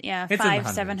 Yeah, it's in the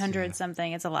 700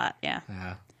 something. It's a lot, yeah.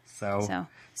 Yeah.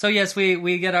 So yes,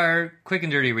 we get our quick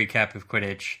and dirty recap of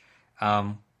Quidditch.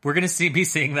 We're going to be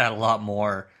seeing that a lot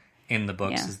more in the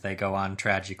books as they go on.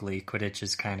 Tragically, Quidditch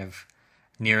is kind of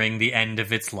nearing the end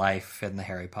of its life in the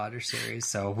Harry Potter series.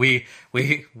 So we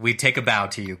take a bow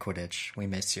to you, Quidditch. We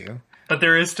miss you. But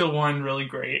there is still one really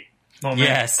great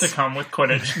moment to come with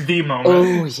Quidditch. The moment. Oh,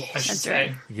 yes. I should say.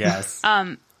 Right. Yes.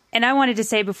 And I wanted to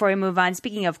say before we move on,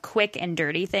 speaking of quick and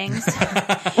dirty things, so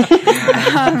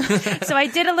I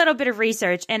did a little bit of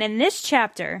research, and in this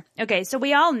chapter, okay, so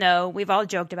we all know, we've all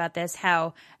joked about this,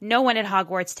 how no one at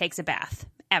Hogwarts takes a bath.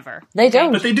 Ever. They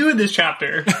don't. But they do in this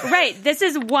chapter. Right. This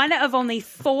is one of only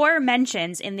 4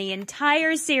 mentions in the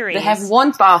entire series. They have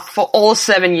one bath for all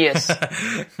 7 years.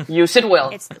 Use it well.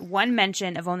 It's one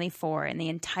mention of only 4 in the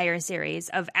entire series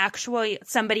of actually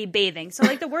somebody bathing. So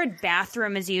like the word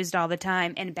bathroom is used all the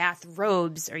time and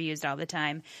bathrobes are used all the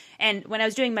time. And when I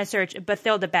was doing my search,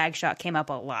 Bathilda Bagshot came up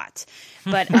a lot.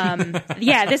 But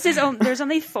there's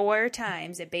only 4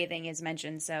 times that bathing is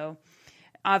mentioned. So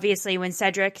obviously, when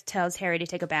Cedric tells Harry to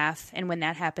take a bath, and when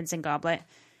that happens in Goblet,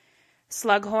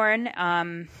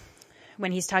 Slughorn,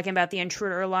 when he's talking about the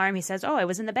intruder alarm, he says, "Oh, I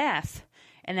was in the bath."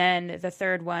 And then the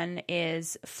third one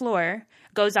is Fleur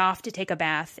goes off to take a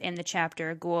bath in the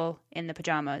chapter Ghoul in the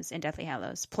Pajamas in Deathly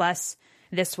Hallows. Plus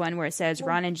this one where it says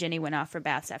Ron and Ginny went off for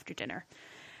baths after dinner.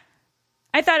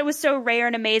 I thought it was so rare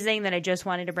and amazing that I just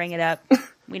wanted to bring it up.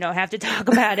 We don't have to talk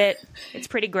about it. It's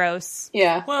pretty gross.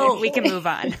 Yeah. Well, we can move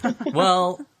on.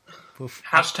 Well,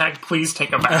 Hashtag please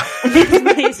take a bath.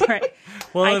 Please, right.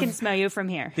 well, I can smell you from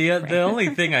here. The only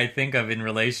thing I think of in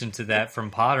relation to that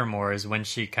from Pottermore is when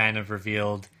she kind of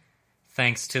revealed,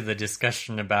 thanks to the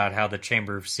discussion about how the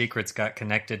Chamber of Secrets got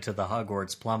connected to the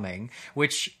Hogwarts plumbing,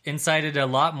 which incited a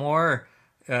lot more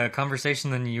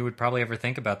conversation than you would probably ever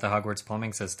think about the Hogwarts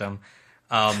plumbing system.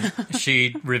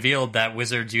 She revealed that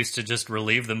wizards used to just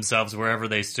relieve themselves wherever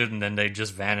they stood and then they'd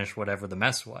just vanish whatever the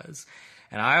mess was.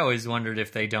 And I always wondered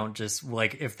if they don't just,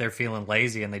 like, if they're feeling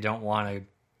lazy and they don't want to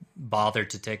bother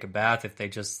to take a bath, if they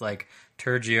just, like,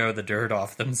 Turgio the dirt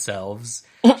off themselves,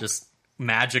 just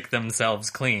magic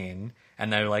themselves clean,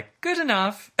 and they're like, good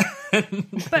enough.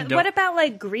 But what about,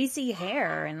 like, greasy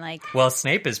hair and, like... Well,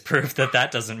 Snape is proof that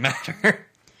that doesn't matter.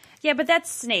 Yeah, but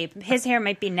that's Snape. His hair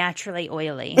might be naturally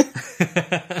oily.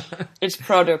 It's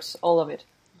products, all of it.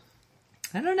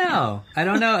 I don't know.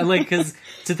 Like, because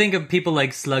to think of people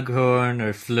like Slughorn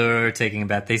or Fleur taking a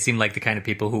bath, they seem like the kind of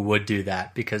people who would do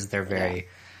that because they're very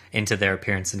into their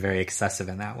appearance and very excessive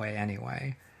in that way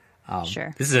anyway.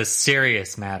 Sure. This is a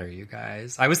serious matter, you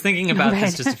guys. I was thinking about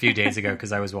this just a few days ago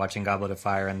because I was watching Goblet of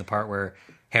Fire and the part where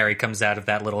Harry comes out of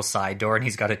that little side door and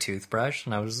he's got a toothbrush.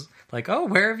 And I was like, oh,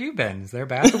 where have you been? Is there a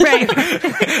bathroom? Right.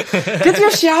 Did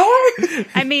you shower?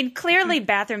 I mean, clearly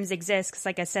bathrooms exist because,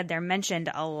 like I said, they're mentioned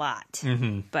a lot.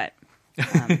 Mm-hmm. But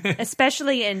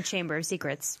especially in Chamber of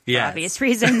Secrets for obvious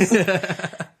reasons.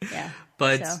 Yeah.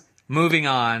 But moving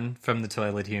on from the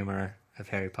toilet humor of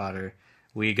Harry Potter,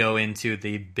 we go into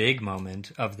the big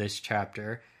moment of this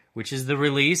chapter, which is the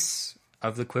release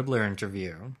of the Quibbler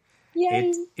interview.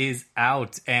 Yay. It is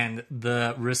out, and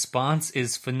the response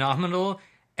is phenomenal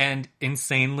and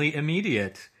insanely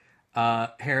immediate.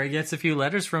 Harry gets a few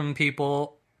letters from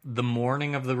people the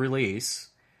morning of the release,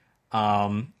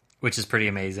 which is pretty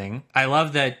amazing. I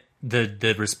love that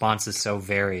the response is so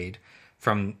varied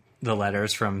from the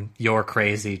letters, from "you're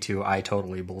crazy" to "I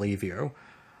totally believe you."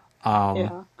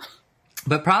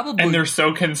 But probably... And they're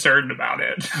so concerned about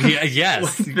it. Yeah,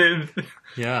 yes.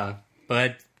 Yeah,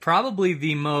 but probably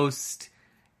the most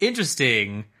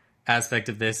interesting aspect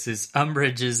of this is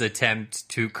Umbridge's attempt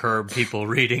to curb people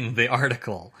reading the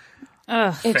article.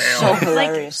 Ugh. It's Fail. so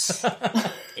hilarious.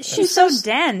 She's so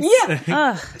dense. Yeah.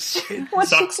 Ugh. What's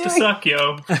Sucks she to doing? suck,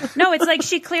 yo. No, it's like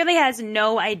she clearly has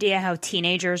no idea how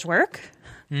teenagers work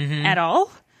at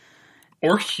all.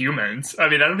 Or humans. I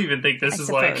mean, I don't even think this is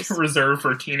like suppose. reserved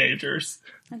for teenagers.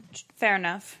 Fair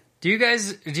enough. Do you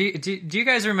guys do you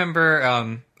guys remember?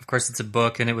 Of course, it's a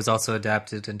book, and it was also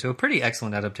adapted into a pretty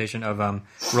excellent adaptation of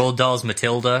Roald Dahl's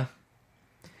Matilda.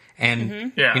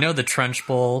 And Yeah. you know the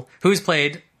Trunchbull, who's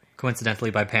played coincidentally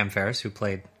by Pam Ferris, who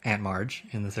played Aunt Marge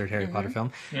in the third Harry Potter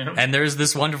film. Yeah. And there's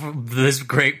this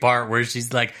great part where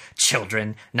she's like,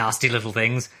 "Children, nasty little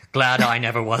things. Glad I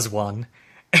never was one."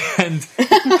 And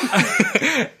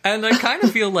and I kind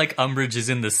of feel like Umbridge is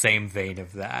in the same vein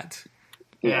of that.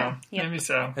 Yeah, Yep. maybe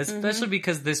so. Especially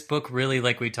because this book really,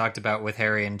 like we talked about with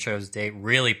Harry and Cho's date,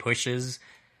 really pushes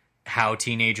how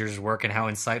teenagers work and how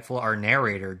insightful our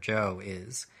narrator, Jo,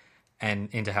 is, and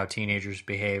into how teenagers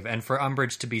behave. And for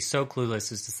Umbridge to be so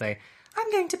clueless is to say,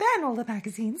 I'm going to ban all the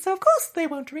magazines, so of course they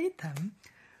won't read them.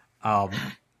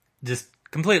 Just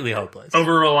completely hopeless.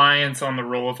 Over-reliance on the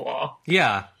rule of law.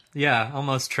 Yeah,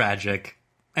 almost tragic.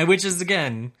 And which is,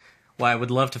 again, why I would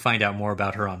love to find out more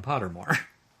about her on Pottermore.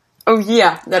 Oh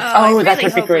yeah, that I that really would be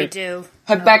hope we great. do.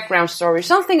 Her background story,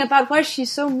 something about why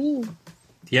she's so mean.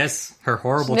 Yes, her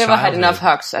horrible Never had childhood. enough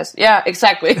hugs. Yeah,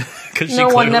 exactly. 'Cause she No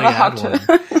one clearly never had hugged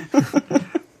her.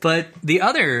 one. But the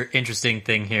other interesting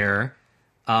thing here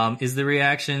is the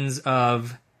reactions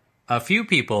of a few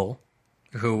people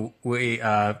who we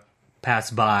pass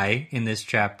by in this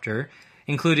chapter,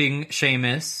 including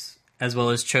Seamus, as well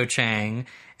as Cho Chang,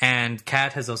 and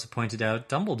Kat has also pointed out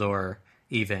Dumbledore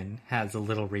even has a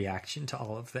little reaction to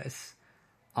all of this.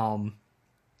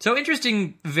 So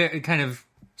interesting kind of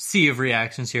sea of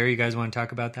reactions here. You guys want to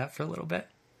talk about that for a little bit?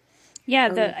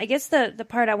 Yeah, I guess the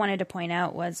part I wanted to point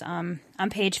out was on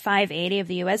page 580 of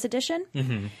the U.S. edition.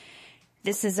 Mm-hmm.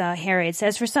 This is Harry. It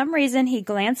says, for some reason, he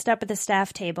glanced up at the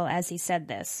staff table as he said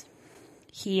this.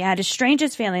 He had a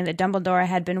strangest feeling that Dumbledore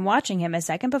had been watching him a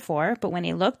second before, but when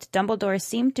he looked, Dumbledore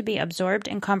seemed to be absorbed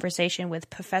in conversation with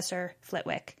Professor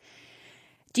Flitwick.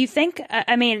 Do you think,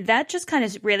 I mean, that just kind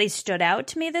of really stood out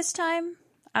to me this time.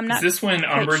 I'm not. Is this when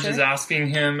quite Umbridge sure. is asking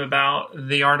him about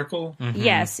the article?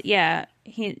 Yes, yeah.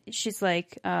 She's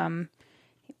like,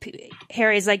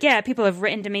 Harry's like, yeah, people have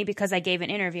written to me because I gave an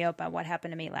interview about what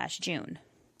happened to me last June.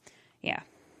 Yeah.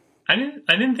 I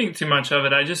didn't think too much of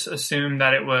it. I just assumed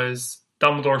that it was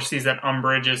Dumbledore sees that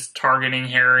Umbridge is targeting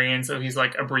Harry, and so he's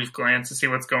like a brief glance to see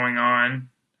what's going on.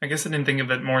 I guess I didn't think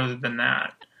of it more than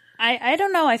that. I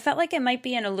don't know. I felt like it might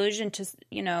be an allusion to,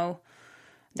 you know,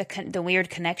 the weird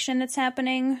connection that's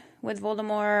happening with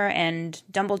Voldemort and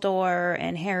Dumbledore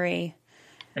and Harry.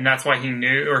 And that's why he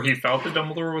knew, or he felt that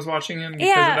Dumbledore was watching him because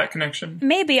Yeah. of that connection?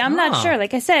 Maybe. I'm not Oh. sure.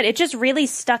 Like I said, it just really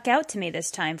stuck out to me this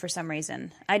time for some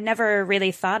reason. I'd never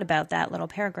really thought about that little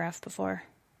paragraph before.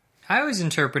 I always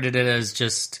interpreted it as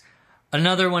just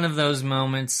another one of those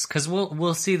moments, because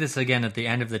we'll see this again at the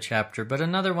end of the chapter, but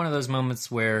another one of those moments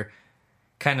where,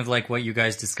 kind of like what you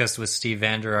guys discussed with Steve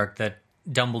Vander Ark, that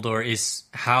Dumbledore is,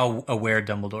 how aware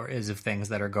Dumbledore is of things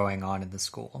that are going on in the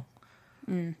school.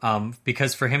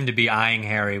 Because for him to be eyeing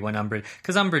Harry when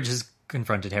because Umbridge has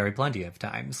confronted Harry plenty of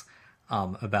times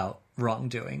about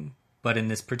wrongdoing, but in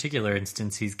this particular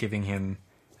instance, he's giving him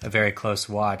a very close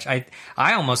watch. I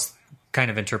almost kind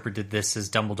of interpreted this as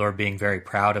Dumbledore being very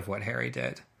proud of what Harry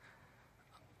did.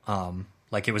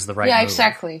 Like it was the right Yeah, move.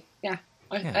 exactly. Yeah,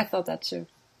 I thought that too.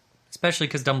 Especially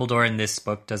because Dumbledore in this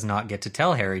book does not get to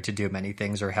tell Harry to do many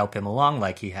things or help him along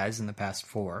like he has in the past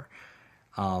 4.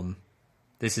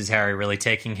 This is Harry really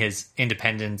taking his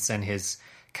independence and his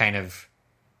kind of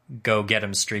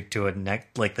go-get-him streak to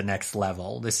the next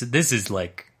level. This is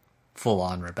like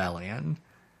full-on rebellion.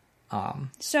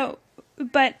 So,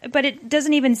 but it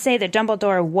doesn't even say that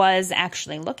Dumbledore was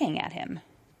actually looking at him.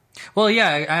 Well,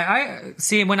 yeah, I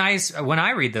see. When I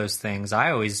read those things,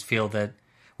 I always feel that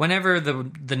whenever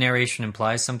the narration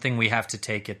implies something, we have to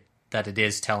take it that it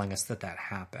is telling us that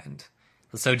happened.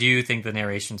 So, do you think the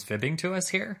narration's fibbing to us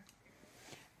here?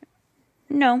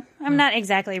 No, I'm not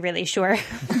exactly really sure,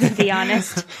 to be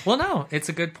honest. Well, no, it's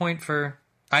a good point for.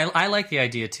 I like the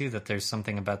idea too that there's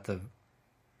something about the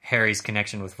Harry's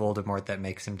connection with Voldemort that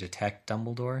makes him detect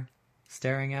Dumbledore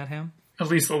staring at him. At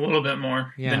least a little bit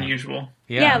more than Yeah. usual.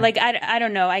 Yeah, like I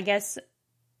don't know. I guess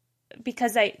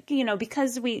because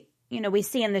we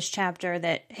see in this chapter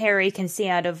that Harry can see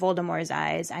out of Voldemort's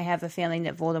eyes. I have a feeling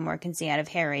that Voldemort can see out of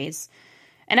Harry's,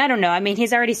 And I don't know. I mean,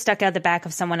 he's already stuck out the back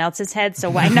of someone else's head, so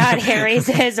why not Harry's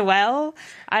as well?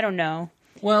 I don't know.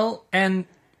 Well, and,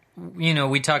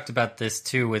 we talked about this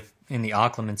too in the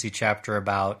occlumency chapter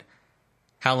about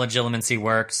how legilimency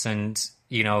works. And,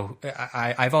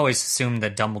 I've always assumed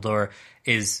that Dumbledore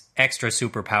is extra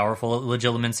super powerful at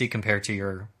legilimency compared to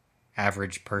your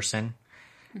average person.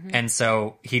 And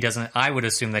so I would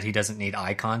assume that he doesn't need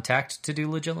eye contact to do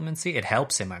legilimency. It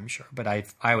helps him, I'm sure, but I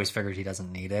always figured he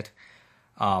doesn't need it.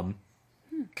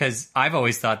 Because I've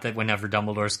always thought that whenever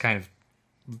Dumbledore's kind of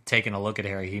taking a look at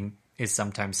Harry, he is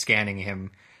sometimes scanning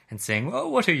him and saying,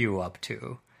 "Well, what are you up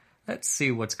to? Let's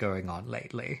see what's going on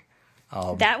lately."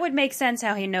 That would make sense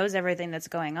how he knows everything that's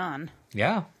going on.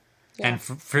 Yeah. And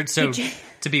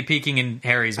to be peeking in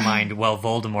Harry's mind while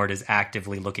Voldemort is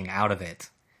actively looking out of it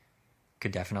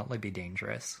could definitely be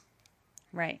dangerous.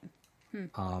 Right.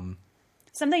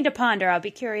 Something to ponder. I'll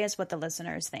be curious what the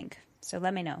listeners think. So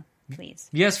let me know, please.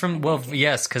 Yes,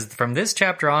 because from this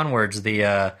chapter onwards,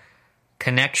 the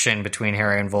connection between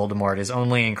Harry and Voldemort is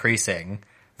only increasing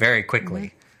very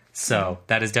quickly. So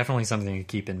that is definitely something to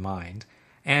keep in mind.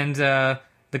 And the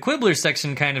Quibbler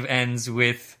section kind of ends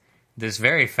with this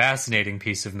very fascinating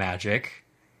piece of magic.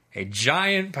 A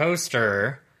giant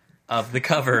poster of the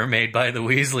cover made by the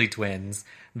Weasley twins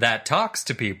that talks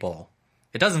to people.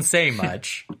 It doesn't say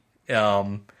much,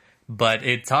 but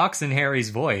it talks in Harry's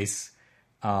voice.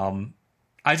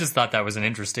 I just thought that was an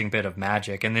interesting bit of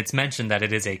magic, and it's mentioned that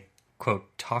it is a,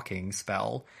 quote, talking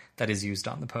spell that is used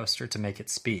on the poster to make it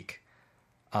speak.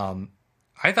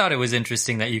 I thought it was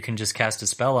interesting that you can just cast a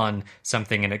spell on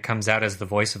something and it comes out as the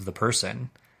voice of the person,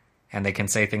 and they can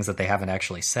say things that they haven't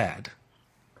actually said.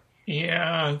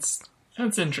 Yeah,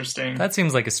 that's interesting. That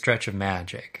seems like a stretch of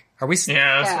magic. Are we?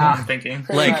 Yeah, that's what I'm thinking.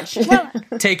 Like,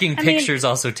 taking pictures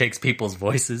also takes people's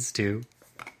voices, too.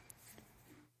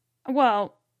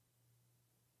 Well,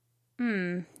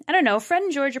 I don't know. Fred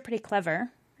and George are pretty clever.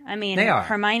 I mean, they are.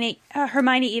 Hermione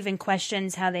even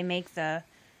questions how they make they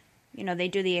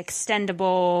do the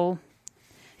extendable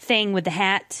thing with the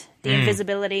hat, the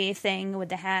invisibility thing with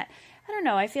the hat. I don't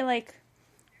know. I feel like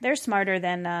they're smarter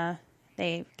than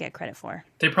they get credit for.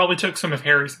 They probably took some of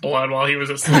Harry's blood while he was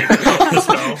asleep.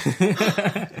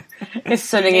 It's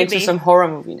turning into some horror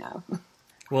movie now.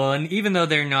 Well, and even though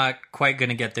they're not quite going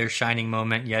to get their shining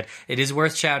moment yet, it is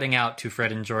worth shouting out to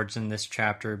Fred and George in this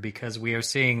chapter because we are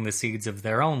seeing the seeds of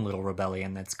their own little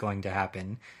rebellion that's going to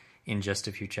happen in just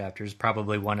a few chapters.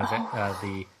 Probably one of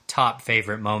the top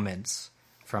favorite moments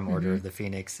from Order of the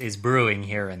Phoenix is brewing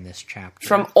here in this chapter.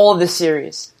 From all the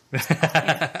series.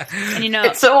 And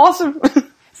it's so awesome.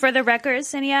 For the record,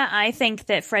 Cinia, I think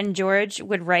that Fred and George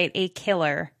would write a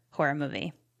killer horror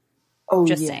movie. Oh,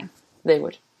 Just saying. They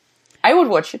would. I would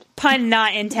watch it. Pun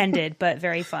not intended, but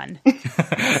very fun. And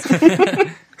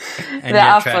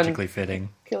yet tragically fitting.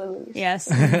 Killer movies.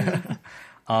 Yes.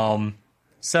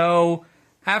 So,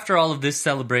 after all of this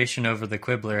celebration over the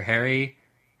Quibbler, Harry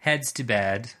heads to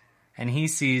bed, and he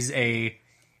sees yet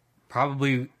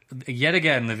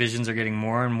again, the visions are getting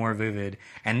more and more vivid,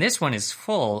 and this one is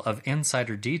full of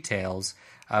insider details.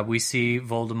 We see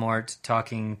Voldemort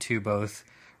talking to both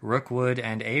Rookwood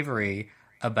and Avery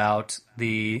about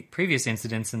the previous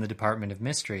incidents in the Department of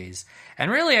Mysteries.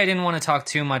 And really, I didn't want to talk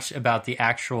too much about the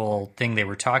actual thing they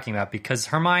were talking about, because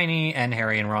Hermione and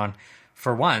Harry and Ron,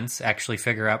 for once, actually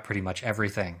figure out pretty much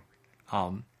everything,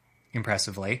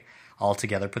 impressively, all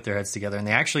together, put their heads together, and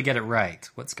they actually get it right,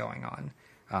 what's going on.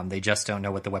 They just don't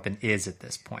know what the weapon is at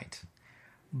this point.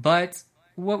 But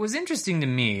what was interesting to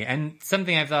me, and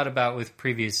something I've thought about with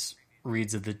previous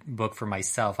reads of the book for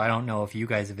myself, I don't know if you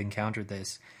guys have encountered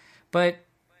this, but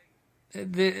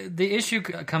the issue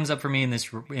comes up for me in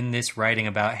this writing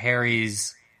about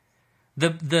Harry's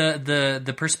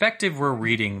the perspective we're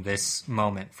reading this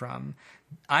moment from.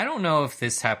 I don't know if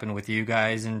this happened with you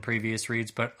guys in previous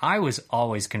reads, but I was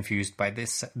always confused by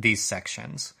these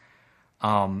sections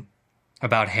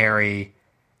about Harry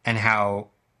and how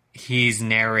he's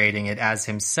narrating it as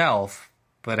himself,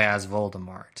 but as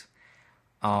Voldemort.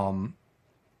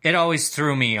 It always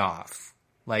threw me off.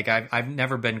 Like, I've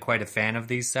never been quite a fan of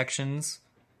these sections.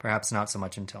 Perhaps not so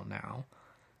much until now.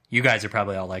 You guys are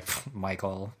probably all like,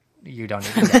 Michael, you don't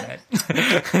even get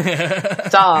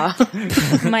it. Duh.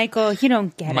 Michael, you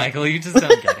don't get it. Michael, you just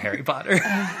don't get Harry Potter.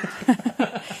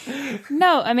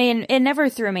 No, I mean, it never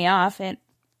threw me off.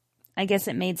 I guess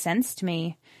it made sense to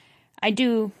me.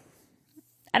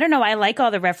 I don't know, I like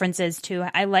all the references to,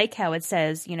 I like how it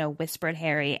says, whispered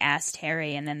Harry, asked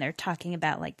Harry, and then they're talking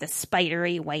about, like, the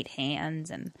spidery white hands,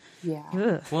 and... Yeah.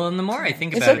 Ugh. Well, and the more I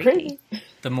think It's about so pretty.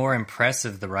 the more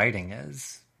impressive the writing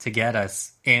is to get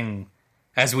us in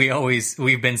as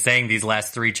we've been saying these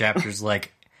last 3 chapters,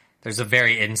 like, there's a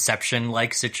very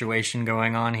Inception-like situation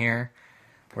going on here,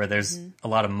 where there's a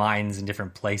lot of minds in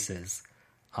different places.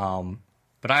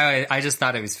 But I just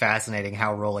thought it was fascinating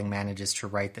how Rowling manages to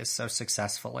write this so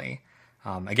successfully.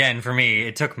 Again, for me,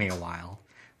 it took me a while,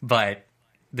 but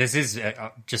this is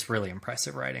just really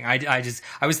impressive writing. I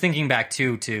was thinking back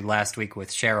to last week with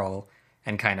Cheryl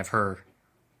and kind of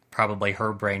probably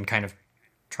her brain kind of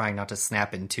trying not to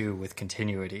snap in two with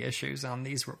continuity issues on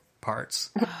these parts.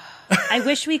 I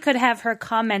wish we could have her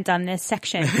comment on this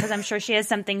section, because I'm sure she has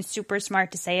something super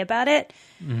smart to say about it,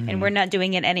 and we're not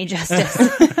doing it any justice.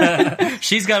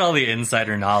 She's got all the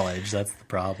insider knowledge. That's the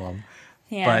problem.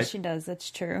 Yeah, But she does. That's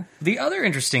true. the other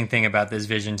interesting thing about this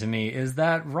vision to me is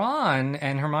that Ron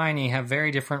and Hermione have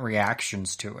very different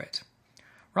reactions to it.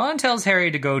 Ron tells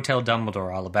Harry to go tell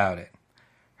Dumbledore all about it.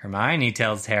 Hermione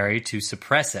tells Harry to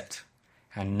suppress it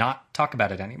and not talk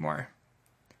about it anymore.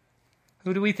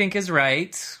 Who do we think is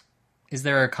right? Is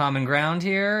there a common ground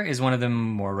here? Is one of them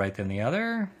more right than the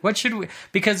other? What should we...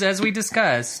 Because as we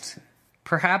discussed,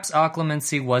 perhaps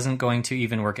occlumency wasn't going to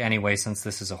even work anyway, since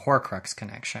this is a Horcrux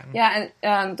connection. Yeah,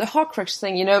 and the Horcrux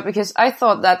thing, because I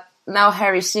thought that now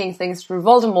Harry's seeing things through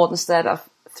Voldemort instead of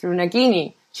through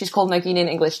Nagini. She's called Nagini in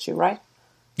English too, right?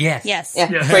 Yes. Yes. Yeah,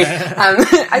 great.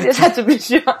 I just had to be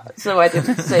sure, so I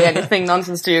didn't say anything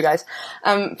nonsense to you guys.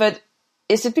 But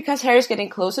is it because Harry's getting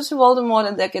closer to Voldemort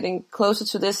and they're getting closer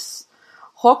to this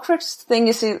Horcrux thing?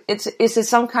 Is it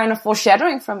some kind of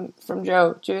foreshadowing from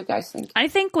Joe? Do you guys think? I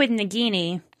think with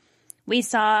Nagini, we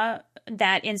saw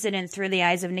that incident through the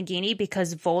eyes of Nagini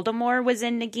because Voldemort was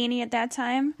in Nagini at that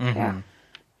time. Yeah.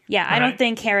 Yeah, I don't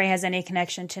think Harry has any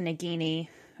connection to Nagini.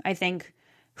 I think,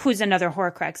 who's another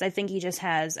Horcrux? I think he just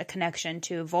has a connection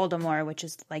to Voldemort, which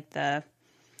is like the,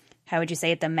 how would you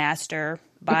say it, the master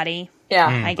body, Yeah.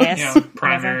 I guess. Yeah,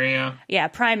 primary, yeah. Yeah,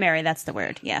 primary, that's the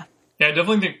word, yeah. Yeah, I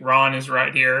definitely think Ron is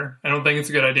right here. I don't think it's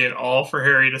a good idea at all for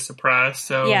Harry to suppress,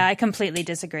 so... Yeah, I completely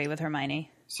disagree with Hermione.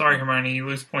 Sorry, Hermione, you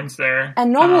lose points there.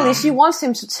 And normally she wants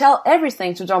him to tell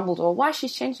everything to Dumbledore. Why is she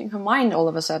changing her mind all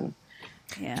of a sudden?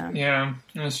 Yeah. Yeah,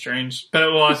 that's strange.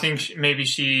 But, well, I think maybe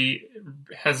she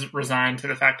has resigned to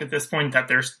the fact at this point that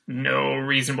there's no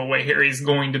reasonable way Harry's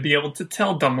going to be able to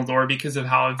tell Dumbledore because of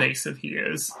how evasive he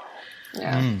is.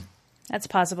 Yeah. That's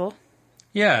possible.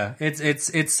 Yeah,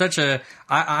 it's such a...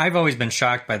 I've always been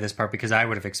shocked by this part because I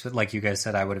would have, like you guys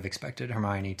said, I would have expected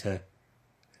Hermione to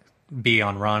be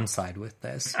on Ron's side with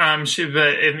this. And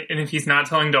if he's not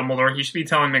telling Dumbledore, he should be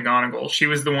telling McGonagall. She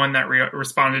was the one that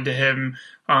responded to him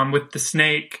with the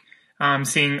snake,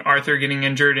 seeing Arthur getting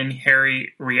injured, and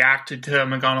Harry reacted to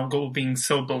McGonagall being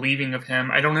so believing of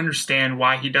him. I don't understand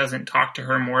why he doesn't talk to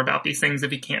her more about these things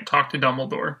if he can't talk to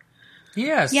Dumbledore.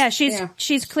 Yes. Yeah,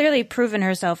 she's clearly proven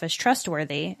herself as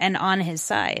trustworthy and on his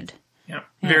side. Yeah,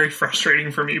 very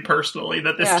frustrating for me personally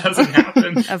that this doesn't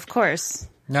happen. Of course.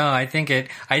 No, I think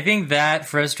that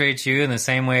frustrates you in the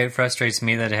same way it frustrates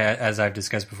me that, as I've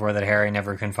discussed before, that Harry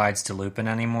never confides to Lupin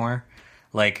anymore.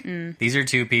 Like, these are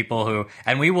two people who,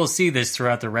 and we will see this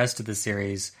throughout the rest of the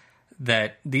series,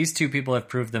 that these two people have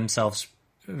proved themselves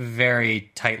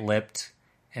very tight-lipped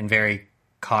and very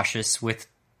cautious with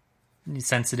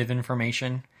sensitive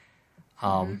information.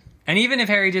 And even if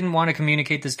Harry didn't want to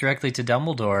communicate this directly to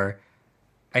Dumbledore,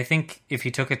 I think if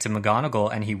he took it to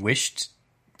McGonagall and he wished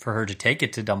for her to take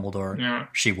it to Dumbledore,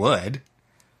 she would.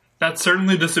 That's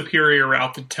certainly the superior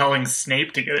route to telling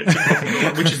Snape to get it to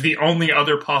Dumbledore, which is the only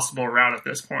other possible route at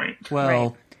this point.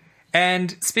 Well,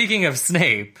 and speaking of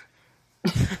Snape,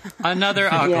 another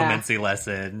occlumency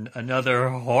lesson. Another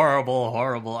horrible,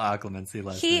 horrible occlumency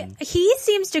lesson. He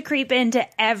seems to creep into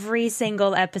every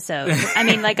single episode. I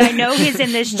mean, like, I know he's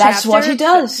in this chapter. That's what he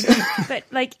does. But,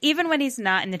 like, even when he's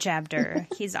not in the chapter,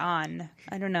 he's on.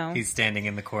 I don't know. He's standing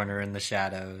in the corner in the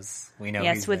shadows. We know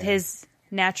Yes, with there. his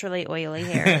naturally oily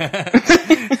hair.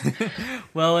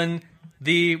 Well, and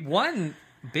the one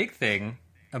big thing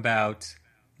about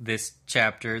this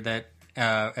chapter that,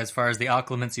 as far as the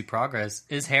occlumency progress,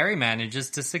 is Harry manages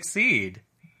to succeed.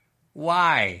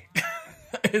 Why?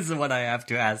 Is what I have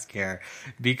to ask here.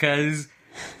 Because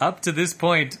up to this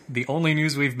point, the only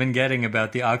news we've been getting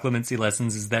about the occlumency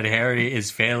lessons is that Harry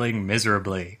is failing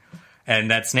miserably. And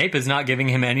that Snape is not giving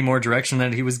him any more direction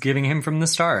than he was giving him from the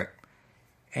start.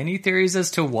 Any theories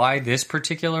as to why this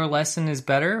particular lesson is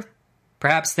better?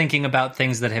 Perhaps thinking about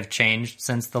things that have changed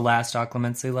since the last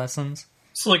occlumency lessons?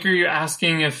 So, like, are you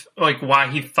asking if, like, why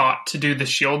he thought to do the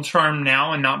shield charm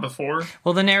now and not before?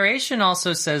 Well, the narration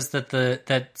also says that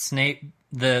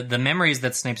the memories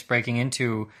that Snape's breaking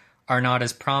into are not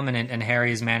as prominent, and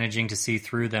Harry is managing to see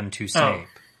through them to Snape.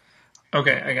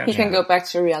 Okay, I got He you. can go back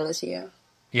to reality, yeah.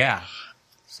 Yeah.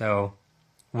 So,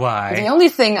 why? The only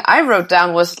thing I wrote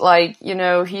down was like,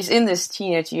 he's in his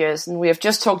teenage years, and we have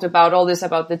just talked about all this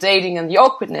about the dating and the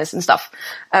awkwardness and stuff.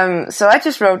 So I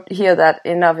just wrote here that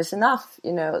enough is enough,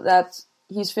 that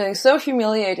he's feeling so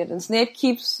humiliated, and Snape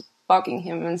keeps bugging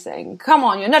him and saying, come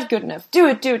on, you're not good enough. Do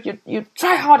it. You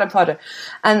try harder, Potter.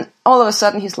 And all of a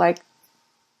sudden he's like,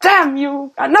 damn,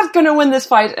 you are not going to win this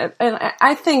fight. And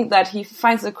I think that he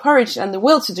finds the courage and the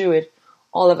will to do it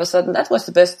all of a sudden. That was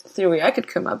the best theory I could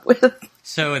come up with.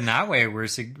 So in that way,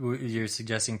 you're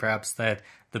suggesting perhaps that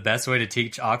the best way to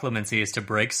teach occlumency is to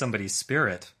break somebody's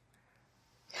spirit.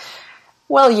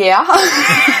 Well, yeah.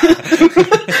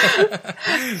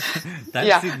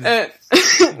 That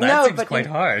seems quite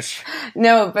harsh.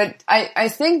 No, but I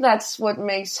think that's what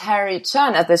makes Harry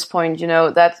turn at this point,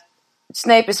 that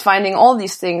Snape is finding all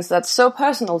these things that's so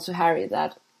personal to Harry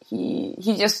that he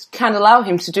just can't allow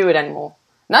him to do it anymore.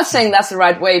 Not saying that's the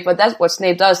right way, but that's what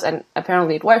Snape does, and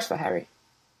apparently it works for Harry.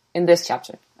 In this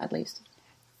chapter, at least.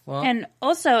 Well, and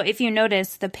also, if you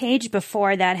notice, the page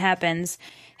before that happens,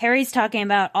 Harry's talking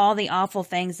about all the awful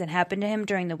things that happened to him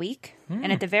during the week.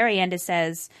 And at the very end it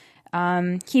says,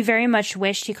 he very much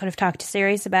wished he could have talked to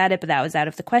Sirius about it, but that was out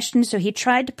of the question, so he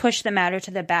tried to push the matter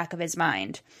to the back of his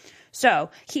mind. So,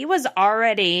 he was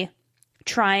already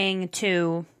trying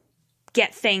to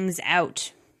get things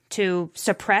out, to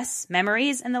suppress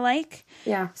memories and the like.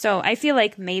 Yeah. So, I feel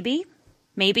like maybe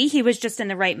he was just in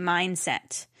the right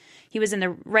mindset. He was in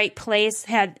the right place,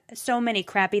 had so many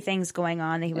crappy things going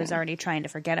on that he was already trying to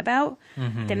forget about,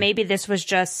 that maybe this was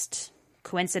just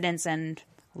coincidence and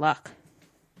luck.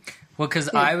 Well, because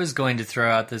I was going to throw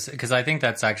out this, because I think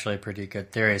that's actually a pretty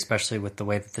good theory, especially with the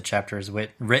way that the chapter is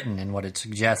written and what it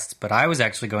suggests. But I was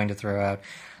actually going to throw out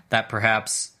that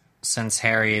perhaps since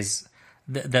Harry is,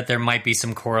 that there might be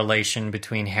some correlation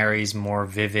between Harry's more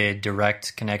vivid,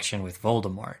 direct connection with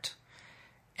Voldemort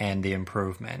and the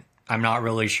improvement. I'm not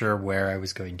really sure where I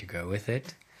was going to go with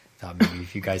it. Thought maybe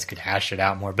if you guys could hash it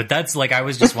out more. But that's like, I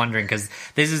was just wondering, because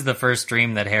this is the first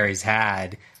dream that Harry's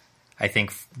had, I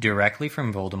think, directly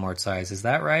from Voldemort's eyes. Is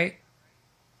that right?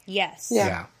 Yes.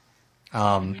 Yeah. So,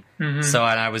 and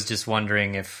I was just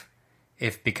wondering if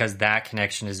because that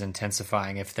connection is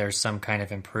intensifying, if there's some kind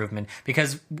of improvement.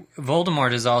 Because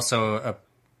Voldemort is also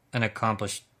an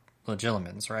accomplished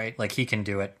legilimens, right? Like, he can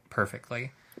do it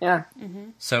perfectly. Yeah.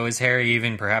 So is Harry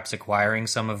even perhaps acquiring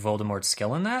some of Voldemort's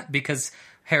skill in that? Because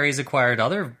Harry's acquired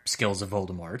other skills of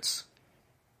Voldemort's.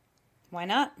 Why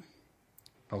not?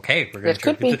 Okay, we're going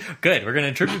to good. We're going to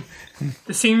attribute.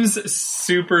 It seems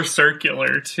super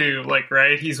circular too. Like,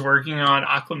 right? He's working on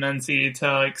occlumency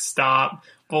to like stop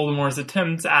Voldemort's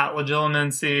attempts at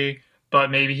legilimency, but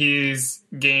maybe he's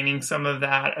gaining some of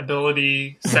that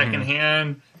ability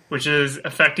secondhand, which is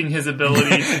affecting his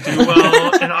ability to do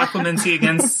well in occlumency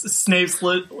against Snape's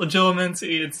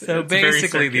legilimency. It's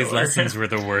basically these lessons were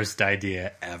the worst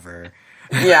idea ever.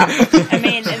 Yeah. I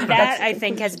mean, that I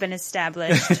think has been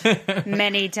established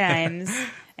many times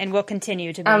and will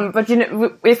continue to be. But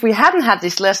if we hadn't had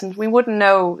these lessons, we wouldn't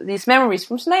know these memories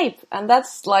from Snape. And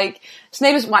that's like,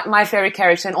 Snape is my favorite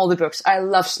character in all the books. I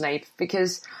love Snape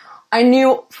because I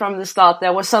knew from the start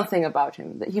there was something about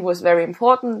him, that he was very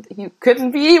important. He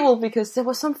couldn't be evil because there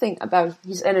was something about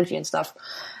his energy and stuff.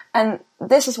 And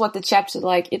this is what the chapter,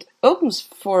 like, it opens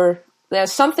for,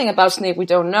 there's something about Snape we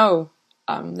don't know.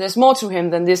 There's more to him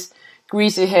than this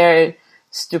greasy-haired,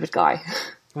 stupid guy.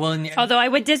 Well, although I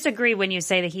would disagree when you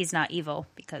say that he's not evil,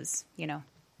 because,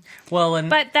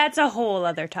 but that's a whole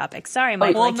other topic. Sorry,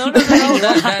 Mike. Well, no.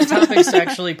 That topic's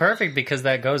actually perfect because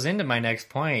that goes into my next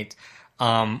point,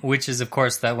 which is, of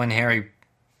course, that when Harry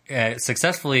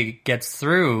successfully gets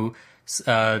through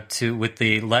with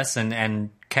the lesson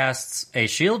and casts a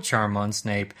shield charm on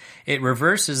Snape, it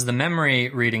reverses the memory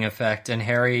reading effect, and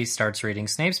Harry starts reading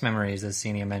Snape's memories, as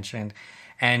Senia mentioned.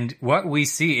 And what we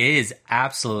see is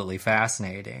absolutely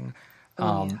fascinating.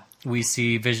 We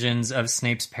see visions of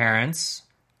Snape's parents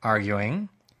arguing.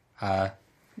 The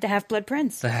Half-Blood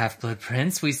Prince.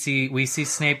 We see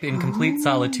Snape in complete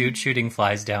solitude shooting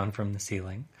flies down from the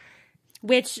ceiling.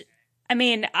 Which, I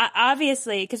mean,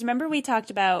 obviously, because remember we talked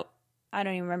about, I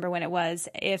don't even remember when it was,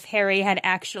 if Harry had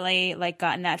actually, like,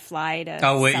 gotten that fly to...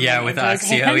 Oh, with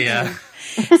Oxio, yeah.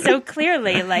 So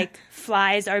clearly, like,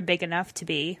 flies are big enough to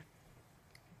be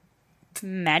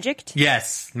magicked.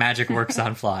 Yes, magic works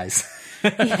on flies.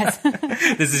 Yes.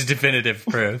 This is definitive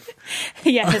proof.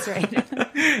 Yeah, that's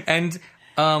right. And,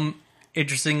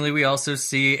 interestingly, we also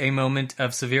see a moment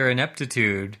of severe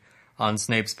ineptitude on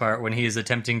Snape's part when he is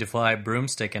attempting to fly a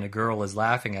broomstick and a girl is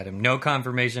laughing at him. No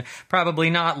confirmation. Probably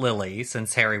not Lily,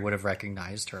 since Harry would have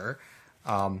recognized her.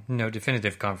 No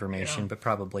definitive confirmation, but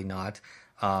probably not.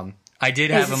 I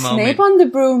did have a moment. Snape on the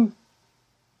broom?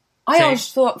 I Say-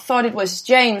 always thought it was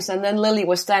James, and then Lily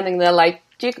was standing there like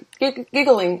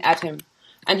giggling at him,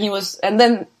 and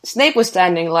then Snape was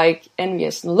standing like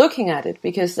envious and looking at it,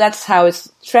 because that's how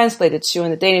it's translated to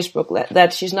in the Danish book.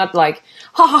 That she's not like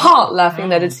ha ha ha laughing.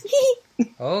 That it's hee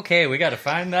hee. Okay, we got to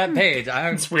find that page.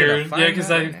 It's weird. Yeah, because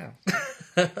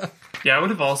I would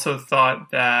have also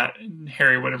thought that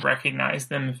Harry would have recognized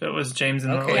them if it was James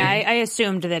and Okay. Lily. Yeah, I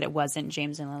assumed that it wasn't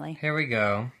James and Lily. Here we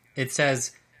go. It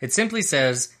simply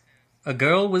says, a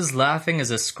girl was laughing as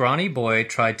a scrawny boy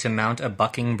tried to mount a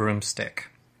bucking broomstick.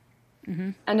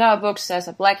 And our book says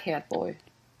a black-haired boy.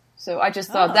 So I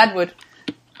just thought that would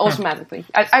automatically.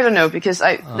 I don't know, because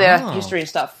their history and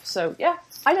stuff. So yeah,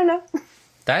 I don't know.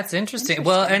 That's interesting.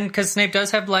 Well, and because Snape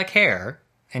does have black hair,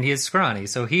 and he is scrawny,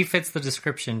 so he fits the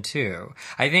description too.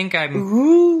 I think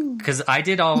because I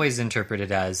did always interpret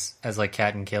it as like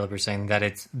Kat and Caleb were saying, that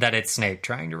it's Snape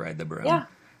trying to ride the broom. Yeah.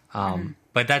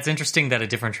 But that's interesting that a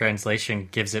different translation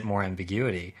gives it more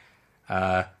ambiguity.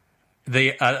 And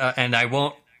I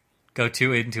won't go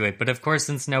too into it, but of course,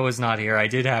 since Noah's not here, I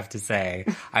did have to say,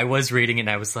 I was reading it and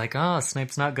I was like, oh,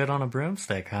 Snape's not good on a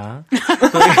broomstick, huh?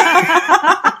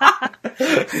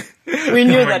 We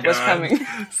knew Oh my that was God. coming.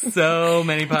 So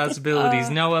many possibilities.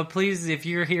 Noah, please, if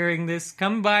you're hearing this,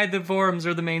 come by the forums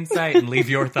or the main site and leave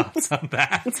your thoughts on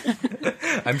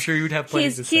that. I'm sure you'd have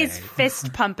plenty to say. He's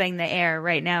fist pumping the air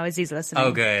right now as he's listening.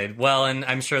 Oh, good. Well, and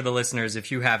I'm sure the listeners,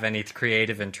 if you have any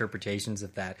creative interpretations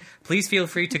of that, please feel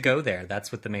free to go there.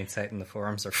 That's what the main site and the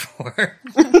forums are for.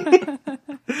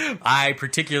 I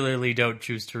particularly don't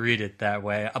choose to read it that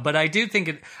way, but I did think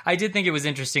it was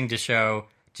interesting to show,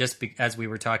 as we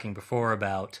were talking before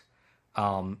about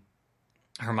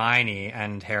Hermione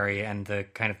and Harry and the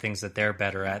kind of things that they're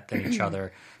better at than each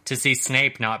other, to see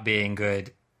Snape not being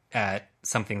good at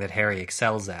something that Harry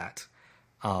excels at.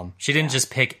 She didn't just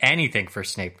pick anything for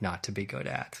Snape not to be good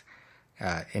at.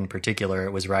 In particular,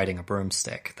 it was riding a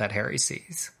broomstick that Harry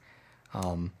sees.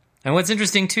 And what's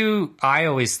interesting, too, I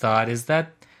always thought, is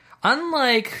that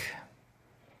unlike...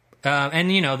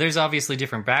 and, you know, there's obviously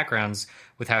different backgrounds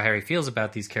with how Harry feels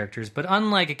about these characters, but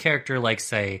unlike a character like,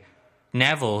 say,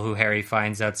 Neville, who Harry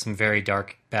finds out some very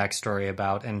dark backstory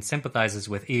about and sympathizes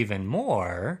with even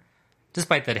more,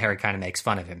 despite that Harry kind of makes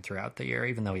fun of him throughout the year,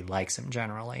 even though he likes him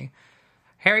generally.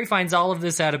 Harry finds all of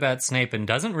this out about Snape and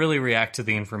doesn't really react to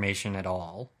the information at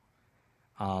all,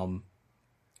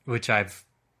 which I've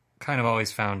kind of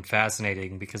always found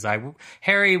fascinating, because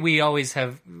Harry,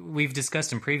 we've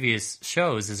discussed in previous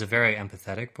shows, is a very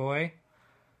empathetic boy.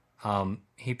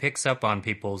 He picks up on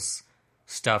people's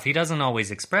stuff. He doesn't always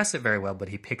express it very well, but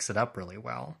he picks it up really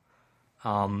well.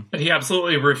 But he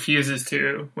absolutely refuses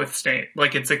to with Snape.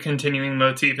 Like, it's a continuing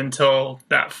motif until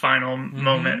that final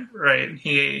moment, right?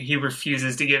 He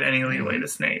refuses to give any leeway to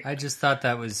Snape. I just thought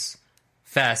that was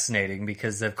fascinating,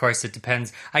 because of course it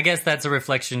depends. I guess that's a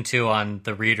reflection too on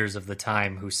the readers of the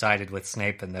time who sided with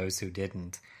Snape and those who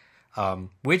didn't.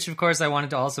 Which of course I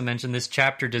wanted to also mention, this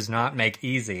chapter does not make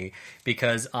easy,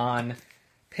 because on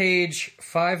page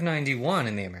 591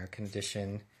 in the American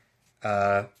edition,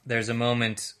 there's a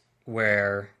moment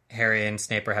where Harry and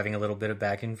Snape are having a little bit of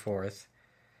back and forth,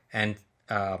 and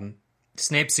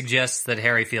Snape suggests that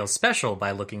Harry feels special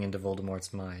by looking into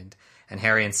Voldemort's mind, and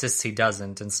Harry insists he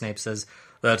doesn't, and Snape says,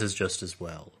 "That is just as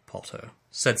well, Potter,"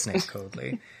 said Snape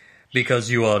coldly, "because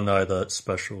you are neither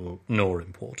special nor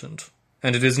important,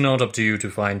 and it is not up to you to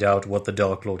find out what the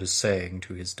Dark Lord is saying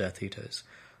to his Death Eaters."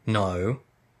 "No,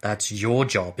 that's your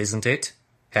job, isn't it?"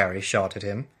 Harry shot at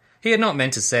him. He had not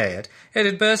meant to say it. It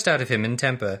had burst out of him in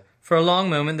temper. For a long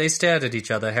moment they stared at each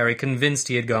other, Harry convinced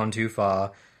he had gone too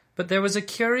far. But there was a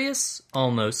curious,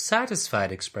 almost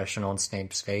satisfied expression on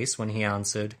Snape's face when he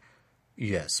answered,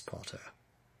 "Yes, Potter,"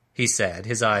 he said,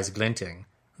 his eyes glinting.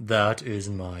 "That is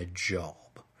my job."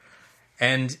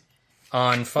 And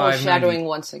on Foreshadowing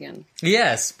once again.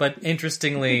 Yes, but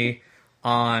interestingly,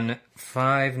 on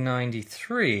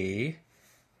 593,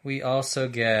 we also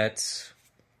get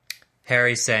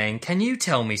Harry saying, "Can you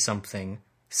tell me something,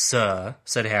 sir?"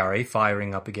 said Harry,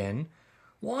 firing up again.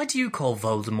 "Why do you call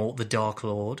Voldemort the Dark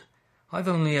Lord? I've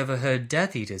only ever heard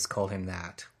Death Eaters call him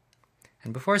that."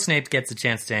 And before Snape gets a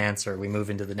chance to answer, we move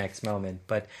into the next moment.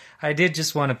 But I did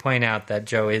just want to point out that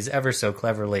Jo is ever so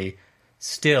cleverly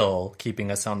still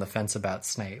keeping us on the fence about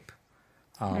Snape.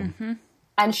 And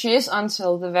she is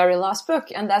until the very last book,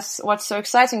 and that's what's so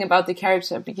exciting about the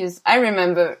character, because I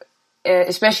remember,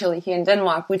 especially here in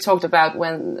Denmark, we talked about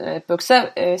when book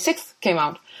 6 came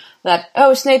out, that,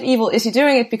 oh, Snape evil, is he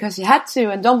doing it because he had to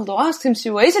and Dumbledore asked him to,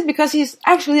 or is it because he's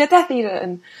actually a Death Eater?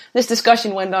 And this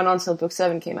discussion went on until book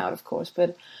 7 came out, of course.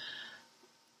 But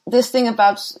this thing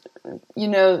about,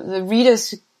 the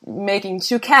readers making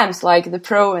two camps, like the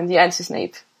pro and the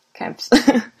anti-Snape camps.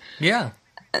 Yeah.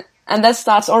 And that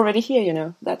starts already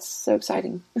here, That's so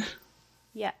exciting.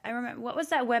 Yeah, I remember. What was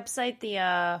that website?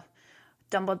 The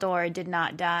Dumbledore did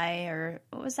not die, or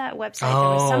what was that website?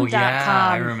 There was some yeah,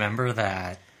 .com. I remember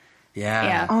that.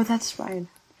 Yeah. Oh, that's right.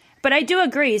 But I do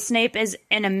agree, Snape is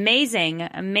an amazing,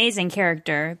 amazing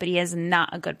character, but he is not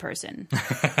a good person.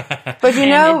 But we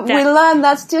learn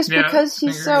that's just Yeah, because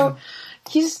he's so...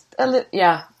 He's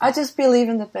I just believe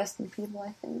in the best in people,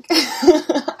 I think.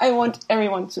 I want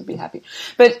everyone to be happy.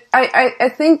 But I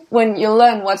think when you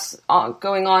learn what's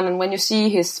going on and when you see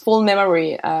his full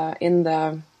memory in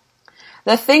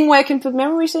the thing where you can put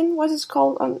memories in, what is it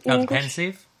called in English?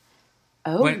 Pensieve?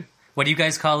 Oh. What do you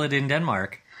guys call it in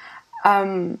Denmark?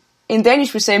 In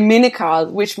Danish we say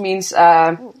minikard, which means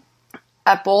a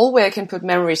ball where you can put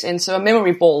memories in, so a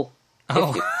memory ball.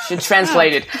 If you should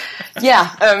translate it.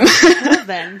 Yeah.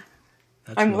 Then.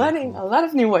 I'm learning a lot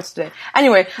of new words today.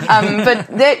 Anyway, but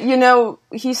there,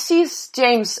 he sees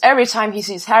James every time he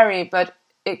sees Harry, but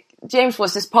James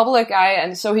was this popular guy,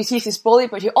 and so he sees his bully,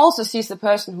 but he also sees the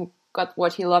person who got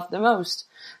what he loved the most.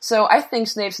 So I think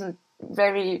Snape's in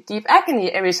very deep agony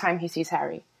every time he sees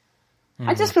Harry.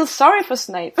 I just feel sorry for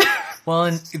Snape. Well,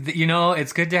 and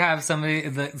it's good to have somebody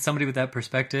with that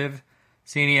perspective,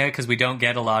 Senia, because we don't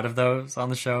get a lot of those on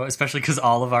the show, especially because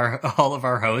all of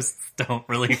our hosts don't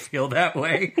really feel that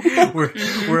way.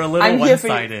 We're a little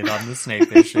one-sided on the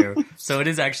Snape issue, so it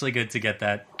is actually good to get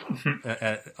that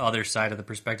other side of the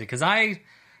perspective. Because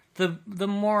the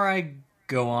more I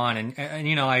go on, and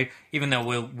I even though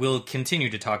we'll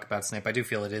continue to talk about Snape, I do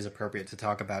feel it is appropriate to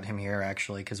talk about him here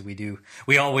actually, because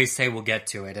we always say we'll get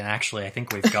to it, and actually I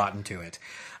think we've gotten to it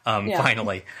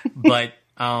finally, but.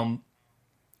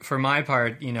 For my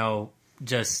part,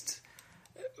 just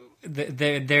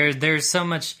there's so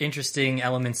much interesting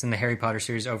elements in the Harry Potter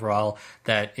series overall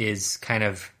that is kind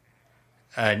of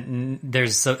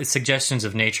there's suggestions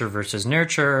of nature versus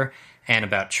nurture and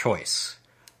about choice.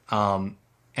 And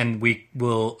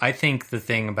I think the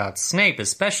thing about Snape,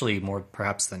 especially more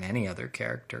perhaps than any other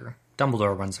character,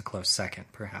 Dumbledore runs a close second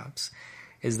perhaps,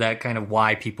 is that kind of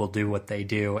why people do what they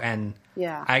do. And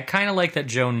I kind of like that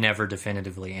Joan never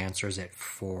definitively answers it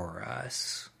for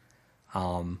us.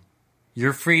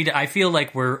 You're free to, I feel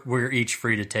like we're each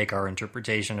free to take our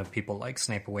interpretation of people like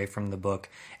Snape away from the book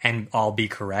and all be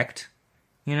correct,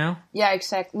 Yeah,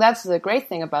 exactly. That's the great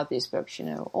thing about these books,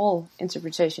 all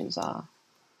interpretations are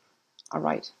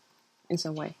right in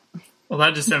some way. Well,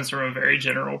 that just stems from a very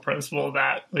general principle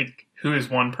that, who is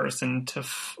one person to,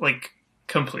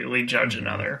 completely judge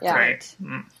another, right?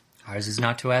 Mm. Ours is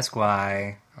not to ask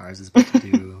why. Ours is but to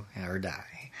do or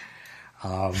die.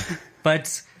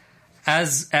 But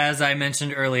as I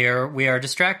mentioned earlier, we are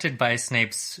distracted by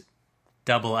Snape's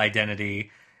double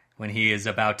identity when he is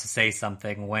about to say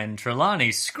something, when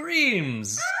Trelawney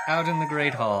screams out in the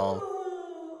Great Hall.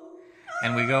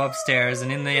 And we go upstairs,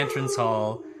 and in the entrance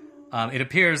hall, it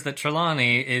appears that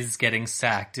Trelawney is getting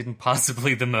sacked in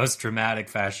possibly the most dramatic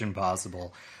fashion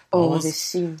possible. This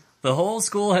scene. The whole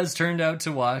school has turned out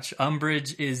to watch.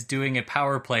 Umbridge is doing a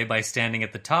power play by standing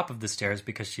at the top of the stairs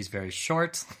because she's very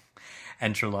short.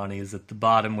 And Trelawney is at the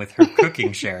bottom with her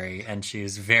cooking sherry, and she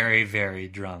is very, very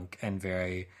drunk and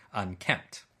very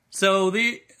unkempt. So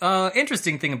the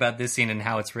interesting thing about this scene and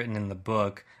how it's written in the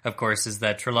book, of course, is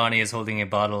that Trelawney is holding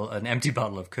an empty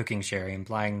bottle of cooking sherry,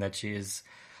 implying that she is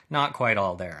not quite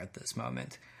all there at this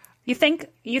moment. You think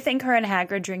her and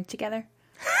Hagrid drink together?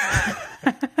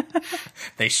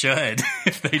 They should.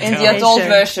 If they in don't. the adult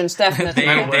versions, definitely.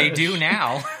 They do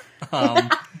now.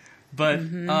 But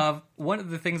one of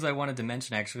the things I wanted to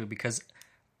mention, actually, because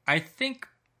I think,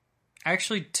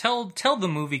 actually, till the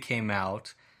movie came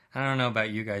out, I don't know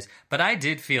about you guys, but I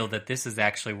did feel that this is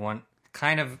actually one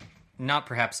kind of, not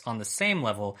perhaps on the same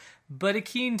level, but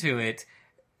akin to it.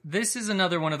 This is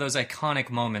another one of those iconic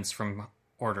moments from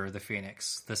Order of the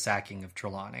Phoenix, the sacking of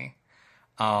Trelawney.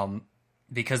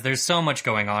 Because there's so much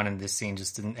going on in this scene,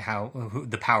 just in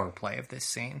the power play of this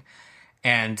scene.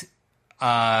 And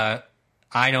I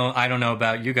don't know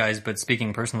about you guys, but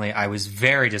speaking personally, I was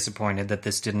very disappointed that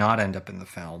this did not end up in the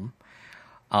film.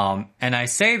 And I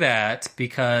say that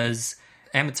because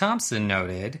Emma Thompson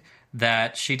noted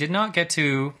that she did not get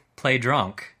to play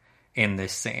drunk in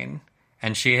this scene.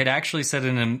 And she had actually said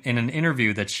in an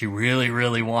interview that she really,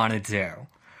 really wanted to.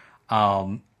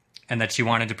 And that she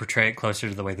wanted to portray it closer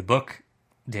to the way the book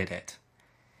did it.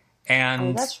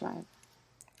 And that's right.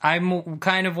 I'm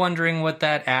kind of wondering what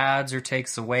that adds or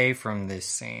takes away from this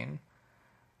scene.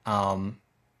 And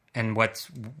what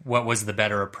was the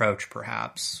better approach,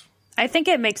 perhaps? I think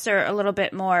it makes her a little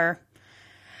bit more,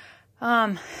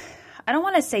 I don't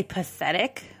want to say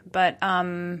pathetic, but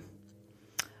a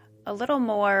little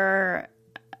more,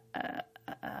 I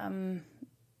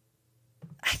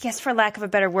guess for lack of a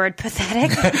better word,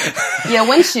 pathetic. Yeah,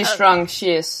 when she's strong,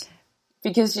 she is.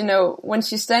 Because, when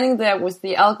she's standing there with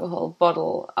the alcohol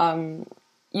bottle,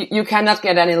 you cannot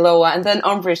get any lower. And then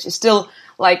Umbridge is still,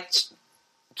 like,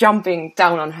 jumping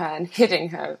down on her and hitting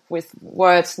her with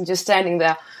words and just standing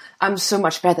there. I'm so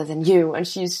much better than you. And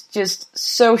she's just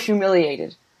so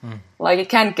humiliated. Like, it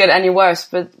can't get any worse.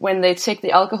 But when they take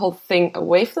the alcohol thing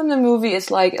away from the movie,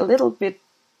 it's, like, a little bit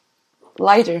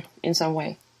lighter in some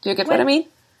way. Do you get what I mean?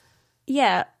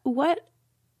 Yeah. What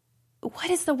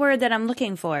is the word that I'm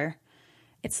looking for?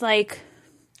 It's like...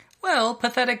 Well,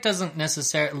 pathetic doesn't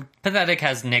necessarily... Pathetic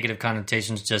has negative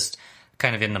connotations just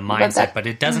kind of in the mindset, but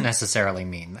it doesn't necessarily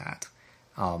mean that.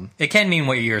 It can mean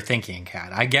what you're thinking,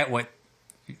 Kat. I get what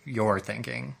you're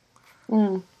thinking.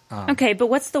 Okay, but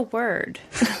what's the word?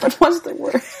 But what's the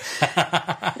word?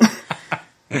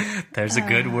 There's a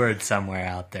good word somewhere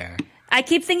out there. I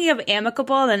keep thinking of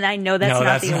amicable, and I know that's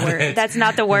not the word. It. That's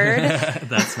not the word.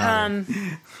 That's not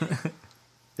it.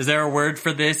 Is there a word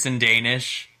for this in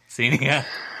Danish, Senia?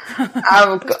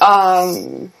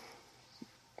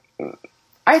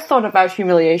 I thought about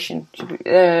humiliation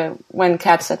when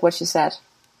Kat said what she said.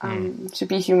 To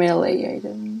be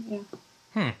humiliated.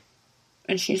 Yeah.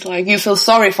 And she's like, you feel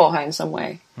sorry for her in some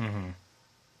way.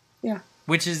 Yeah.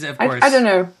 Which is, of course, I don't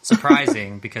know.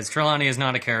 surprising, because Trelawney is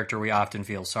not a character we often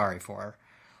feel sorry for.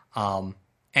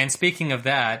 And speaking of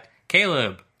that,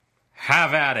 Caleb,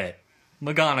 have at it.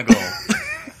 McGonagall.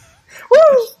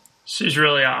 Woo! She's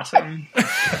really awesome.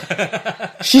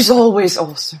 She's always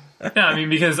awesome. Yeah, I mean,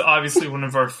 because obviously one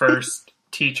of our first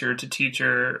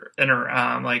teacher-to-teacher,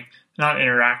 not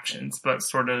interactions, but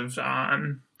sort of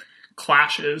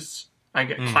clashes,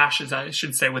 clashes, I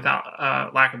should say,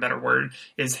 without lack of a better word,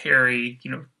 is Harry,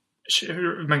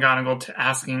 McGonagall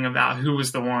asking about who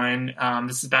was the one,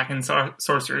 this is back in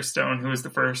Sorcerer's Stone, who was the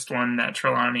first one that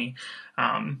Trelawney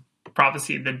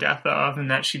prophesied the death of,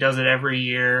 and that she does it every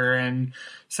year. And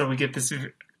so we get this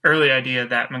early idea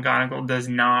that McGonagall does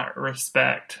not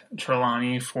respect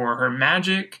Trelawney for her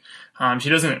magic. She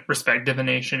doesn't respect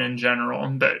divination in general,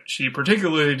 but she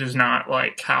particularly does not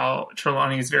like how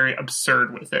Trelawney is very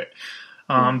absurd with it.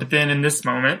 But then in this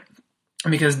moment,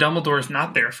 because Dumbledore is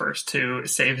not there first to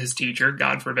save his teacher,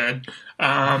 God forbid,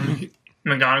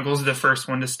 McGonagall's the first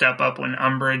one to step up when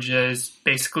Umbridge is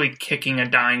basically kicking a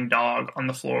dying dog on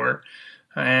the floor.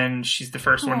 And she's the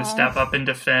first one to step up and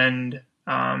defend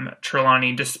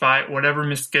Trelawney, despite whatever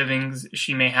misgivings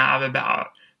she may have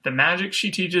about the magic she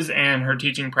teaches and her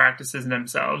teaching practices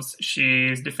themselves.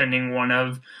 She's defending one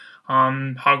of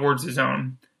Hogwarts'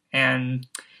 own, and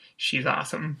she's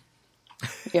awesome.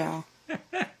 Yeah.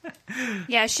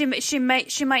 Yeah, she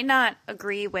might not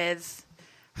agree with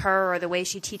her or the way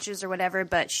she teaches or whatever,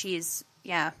 but she's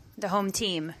the home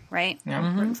team, right?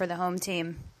 Yeah. Rooting for the home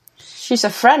team. She's a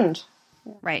friend.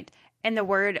 Right. And the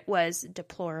word was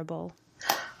deplorable.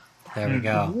 There we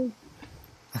go.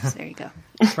 So there you go.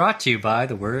 Brought to you by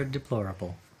the word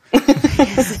deplorable.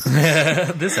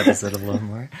 This episode a little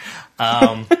more.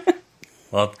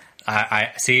 Well,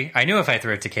 I see. I knew if I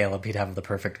threw it to Caleb, he'd have the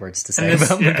perfect words to say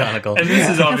about McGonagall. And this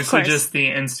is obviously just the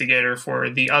instigator for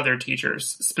the other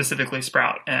teachers, specifically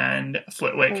Sprout and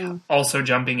Flitwick, also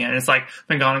jumping in. It's like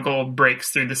McGonagall breaks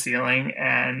through the ceiling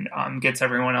and gets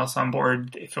everyone else on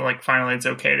board. They feel like finally it's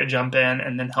okay to jump in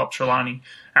and then help Trelawney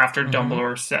after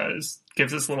Dumbledore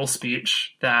gives this little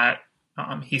speech that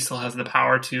he still has the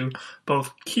power to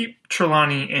both keep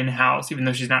Trelawney in-house, even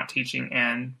though she's not teaching,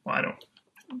 and,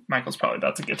 Michael's probably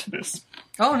about to get to this.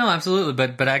 Oh, no, absolutely.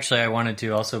 But actually, I wanted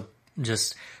to also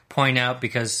just point out,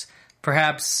 because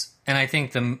perhaps, and I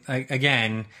think, the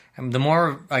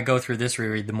more I go through this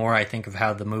reread, the more I think of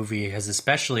how the movie has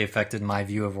especially affected my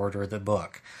view of Order of the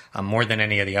Book, more than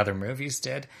any of the other movies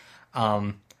did.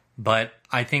 But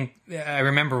I think, I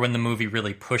remember when the movie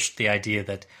really pushed the idea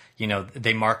that,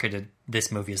 they marketed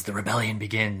this movie as The Rebellion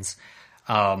Begins.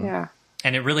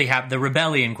 And it really happened. The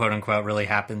rebellion, quote unquote, really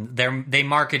happened. They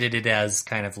marketed it as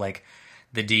kind of like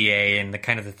the DA and the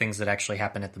kind of the things that actually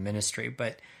happen at the Ministry.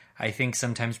 But I think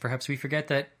sometimes perhaps we forget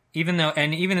that even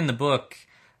in the book,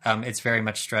 it's very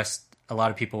much stressed. A lot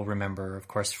of people remember, of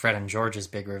course, Fred and George's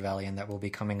big rebellion that will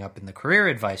be coming up in the career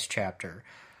advice chapter.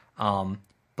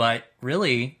 But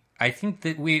really, I think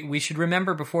that we should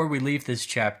remember before we leave this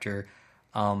chapter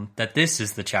that this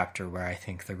is the chapter where I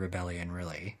think the rebellion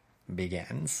really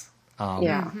begins.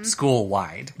 Yeah.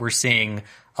 School-wide. We're seeing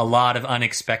a lot of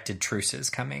unexpected truces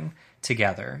coming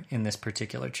together in this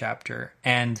particular chapter.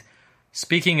 And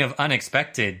speaking of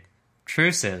unexpected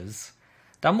truces,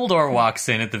 Dumbledore walks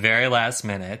in at the very last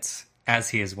minute, as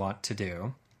he is wont to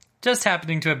do, just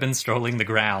happening to have been strolling the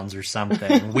grounds or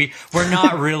something. We're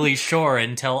not really sure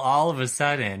until all of a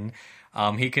sudden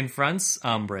he confronts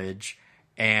Umbridge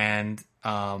and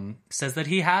says that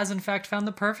he has in fact found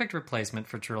the perfect replacement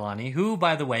for Trelawney, who,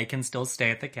 by the way, can still stay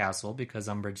at the castle because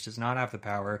Umbridge does not have the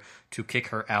power to kick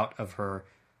her out of her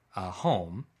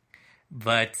home.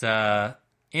 But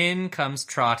in comes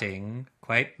trotting,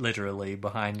 quite literally,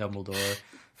 behind Dumbledore,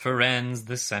 Firenze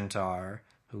the Centaur,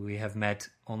 who we have met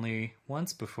only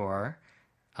once before,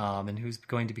 and who's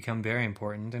going to become very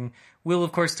important. And we'll,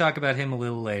 of course, talk about him a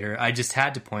little later. I just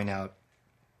had to point out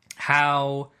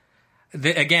how,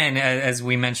 again, as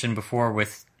we mentioned before,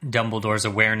 with Dumbledore's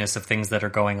awareness of things that are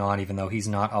going on, even though he's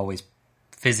not always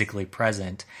physically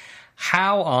present,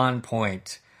 how on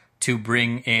point to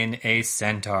bring in a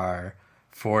centaur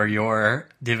for your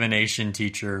divination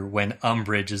teacher when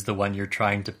Umbridge is the one you're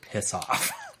trying to piss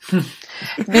off.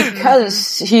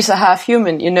 Because he's a half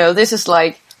human, this is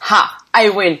like, I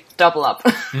win, double up.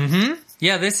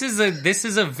 Yeah, this is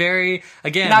a very,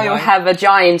 again, now you have a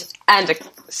giant and a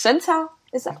centaur.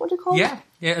 Is that what you call them?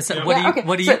 Yeah. So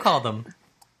what do you call them?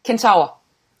 Centaur.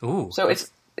 Ooh, so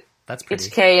that's pretty.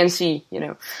 It's K and C,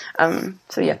 So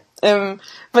yeah.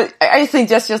 But I think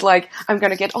that's just like, I'm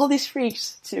gonna get all these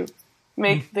freaks to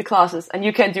make the classes, and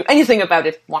you can't do anything about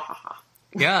it. Wahaha.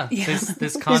 Yeah,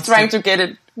 this constant... He's trying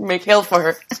to make hell for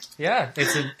her. Yeah,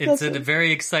 it's a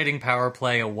very exciting power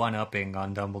play, a one-upping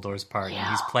on Dumbledore's part, and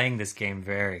he's playing this game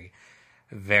very,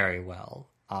 very well.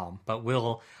 But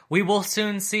we will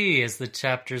soon see as the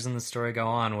chapters in the story go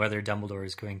on whether Dumbledore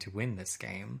is going to win this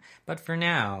game. But for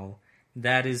now,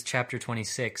 that is chapter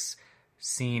 26,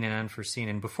 Seen and Unforeseen.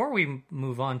 And before we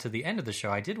move on to the end of the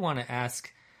show, I did want to ask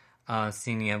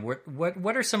Senia,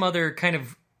 what are some other kind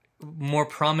of more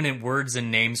prominent words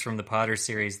and names from the Potter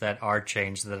series that are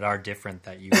changed, that are different,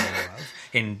 that you know of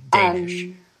in Danish?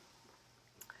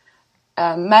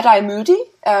 Mad-Eye Moody,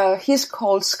 he's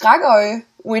called Skrækøje,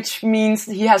 which means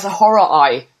he has a horror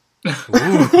eye.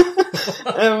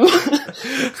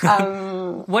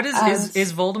 What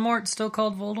is Voldemort still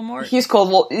called Voldemort? He's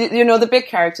called, the big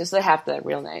characters, they have their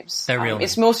real names. Their real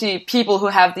names. It's mostly people who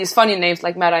have these funny names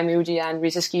like Mad-Eye Moody and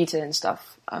Rita Skeeter and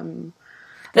stuff.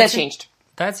 They're changed.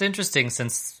 That's interesting,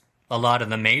 since a lot of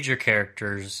the major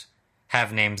characters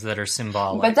have names that are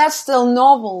symbolic. But that's still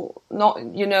novel,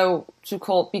 be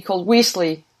called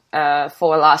Weasley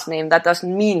for a last name. That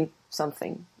doesn't mean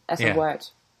something as a word.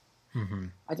 Mm-hmm.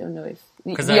 I don't know if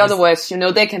the other words,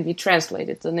 they can be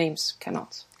translated. The names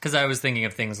cannot. Because I was thinking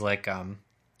of things like,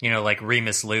 like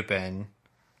Remus Lupin.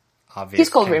 Obviously, he's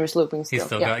called Remus Lupin still. He's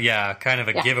still kind of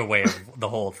a giveaway of the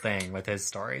whole thing with his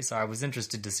story. So I was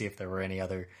interested to see if there were any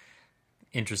other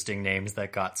interesting names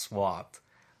that got swapped.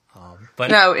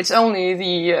 But no, it's only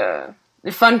the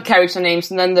fun character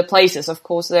names, and then the places. Of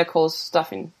course, they're called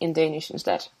stuff in Danish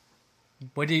instead.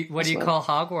 What do you call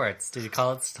Hogwarts? Did you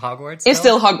call it Hogwarts? It's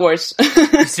still Hogwarts.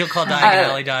 It's still called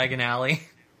Diagon Alley.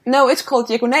 No, it's called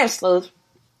Diagonalstræde.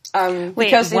 Wait,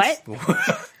 because what?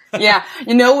 Yeah,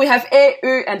 we have A,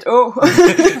 Ö, and O.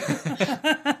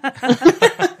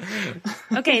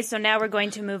 Okay, so now we're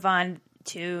going to move on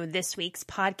to this week's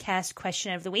podcast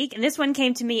question of the week. And this one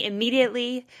came to me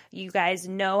immediately. You guys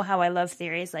know how I love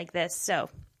theories like this.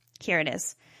 So here it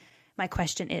is. My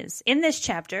question is, in this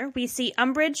chapter, we see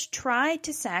Umbridge try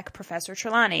to sack Professor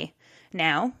Trelawney.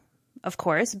 Now, of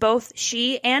course, both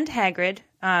she and Hagrid,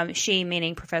 she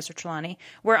meaning Professor Trelawney,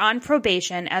 were on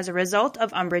probation as a result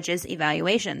of Umbridge's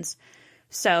evaluations.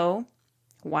 So,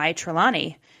 why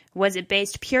Trelawney? Was it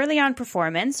based purely on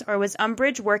performance, or was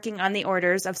Umbridge working on the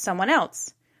orders of someone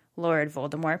else? Lord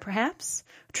Voldemort, perhaps?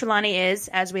 Trelawney is,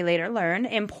 as we later learn,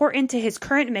 important to his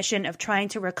current mission of trying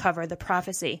to recover the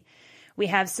prophecy. We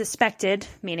have suspected,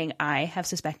 meaning I have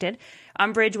suspected,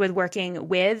 Umbridge was working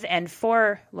with and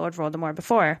for Lord Voldemort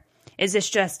before. Is this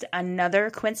just another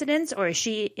coincidence, or is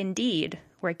she indeed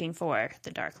working for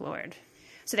the Dark Lord?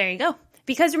 So there you go.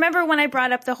 Because remember when I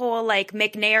brought up the whole,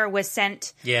 McNair was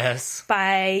sent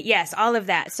by, all of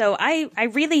that. So I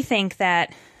really think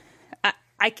that,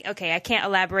 I can't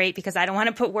elaborate because I don't want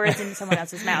to put words in someone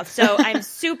else's mouth. So I'm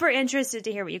super interested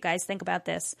to hear what you guys think about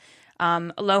this.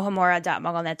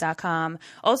 Alohamora.mugglenet.com.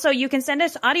 Also, you can send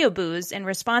us audio boos in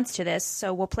response to this,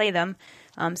 so we'll play them.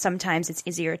 Sometimes it's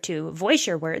easier to voice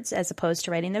your words as opposed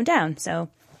to writing them down. So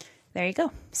there you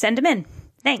go. Send them in.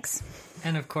 Thanks.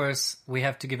 And of course, we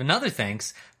have to give another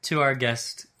thanks to our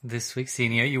guest this week,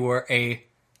 Senia. You were a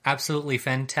absolutely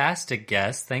fantastic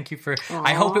guest. Thank you for... Aww.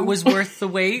 I hope it was worth the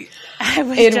wait. I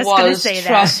was just going to say that.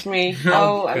 Trust me.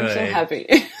 Oh, I'm so happy.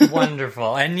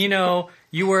 Wonderful. And you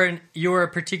were a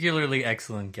particularly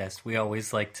excellent guest. We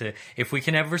always like to, if we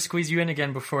can ever squeeze you in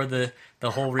again before the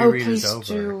whole reread is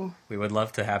over, we would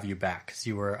love to have you back. 'Cause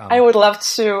you were... I would love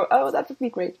to. Oh, that would be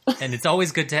great. And it's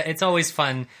always it's always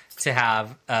fun to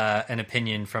have an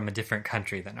opinion from a different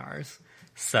country than ours.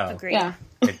 So agreed. Yeah.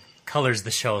 It colors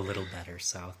the show a little better.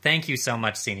 So thank you so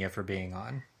much, Senia, for being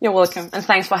on. You're welcome. And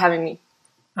thanks for having me.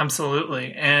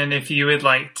 Absolutely. And if you would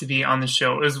like to be on the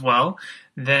show as well,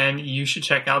 then you should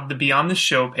check out the Beyond the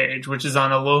Show page, which is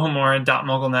on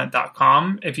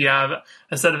alohamora.mogulnet.com. If you have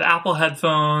a set of Apple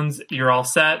headphones, you're all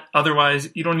set. Otherwise,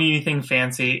 you don't need anything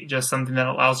fancy, just something that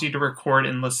allows you to record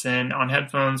and listen on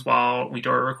headphones while we do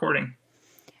our recording.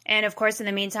 And of course, in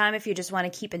the meantime, if you just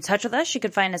want to keep in touch with us, you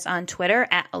can find us on Twitter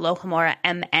at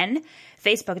AlohamoraMN,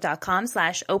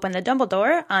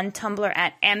 Facebook.com/OpenTheDumbledore, on Tumblr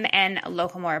at MN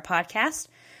Podcast.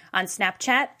 On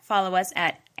Snapchat, follow us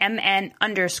at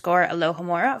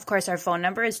MN_Alohomora. Of course, our phone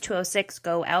number is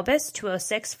 206-GO-ALBUS,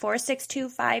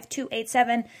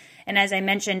 206-462-5287. And as I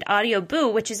mentioned, Audio Boo,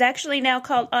 which is actually now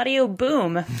called Audio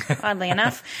Boom, oddly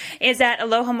enough, is at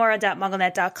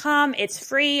alohamora.mogulnet.com. It's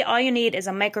free. All you need is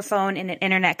a microphone and an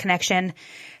internet connection.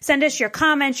 Send us your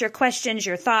comments, your questions,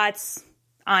 your thoughts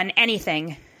on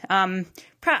anything.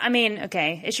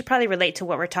 It should probably relate to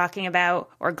what we're talking about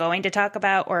or going to talk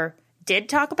about or did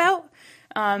talk about,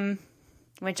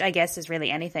 which I guess is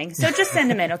really anything. So just send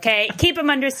them in, okay? Keep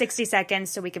them under 60 seconds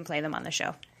so we can play them on the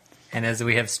show. And as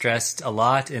we have stressed a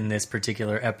lot in this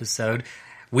particular episode,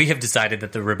 we have decided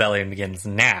that the rebellion begins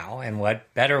now. And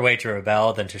what better way to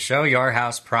rebel than to show your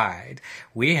house pride?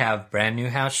 We have brand new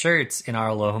house shirts in our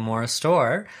Alohomora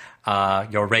store.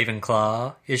 Your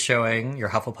Ravenclaw is showing, your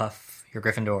Hufflepuff, your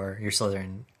Gryffindor, your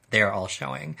Slytherin, they're all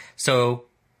showing. So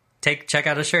check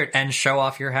out a shirt and show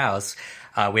off your house.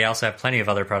 We also have plenty of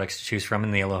other products to choose from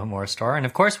in the Alohomora store. And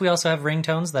of course, we also have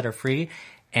ringtones that are free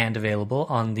and available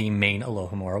on the main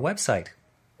Alohomora website.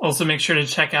 Also, make sure to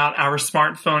check out our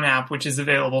smartphone app, which is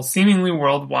available seemingly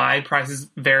worldwide. Prices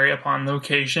vary upon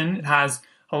location. It has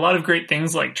a lot of great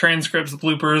things like transcripts,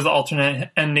 bloopers, alternate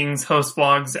endings, host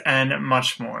vlogs, and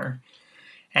much more.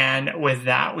 And with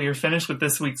that, we are finished with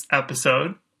this week's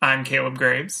episode. I'm Caleb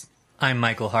Graves. I'm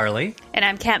Michael Harley. And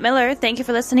I'm Kat Miller. Thank you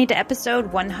for listening to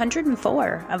episode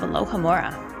 104 of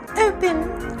Alohomora. Open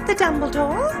the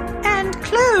Dumbledore and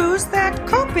close that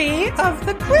copy of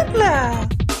the Quibbler.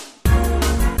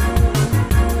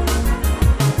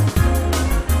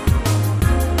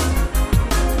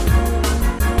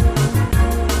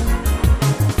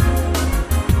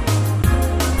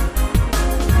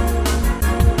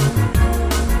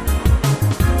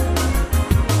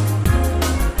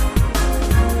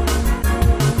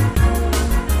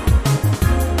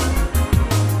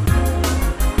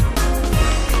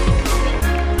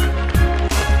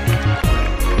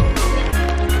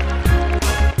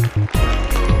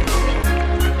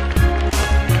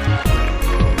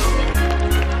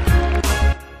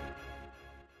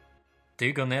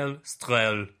 Diagonal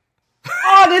Strel.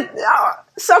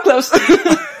 So close.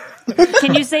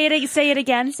 Can you say it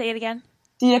again? Say it again.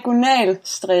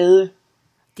 Diagonalstræde.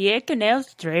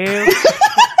 Diagonalstræde.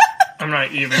 I'm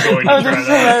not even going to try that.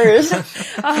 Hilarious.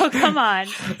 Oh, come on.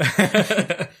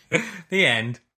 The end.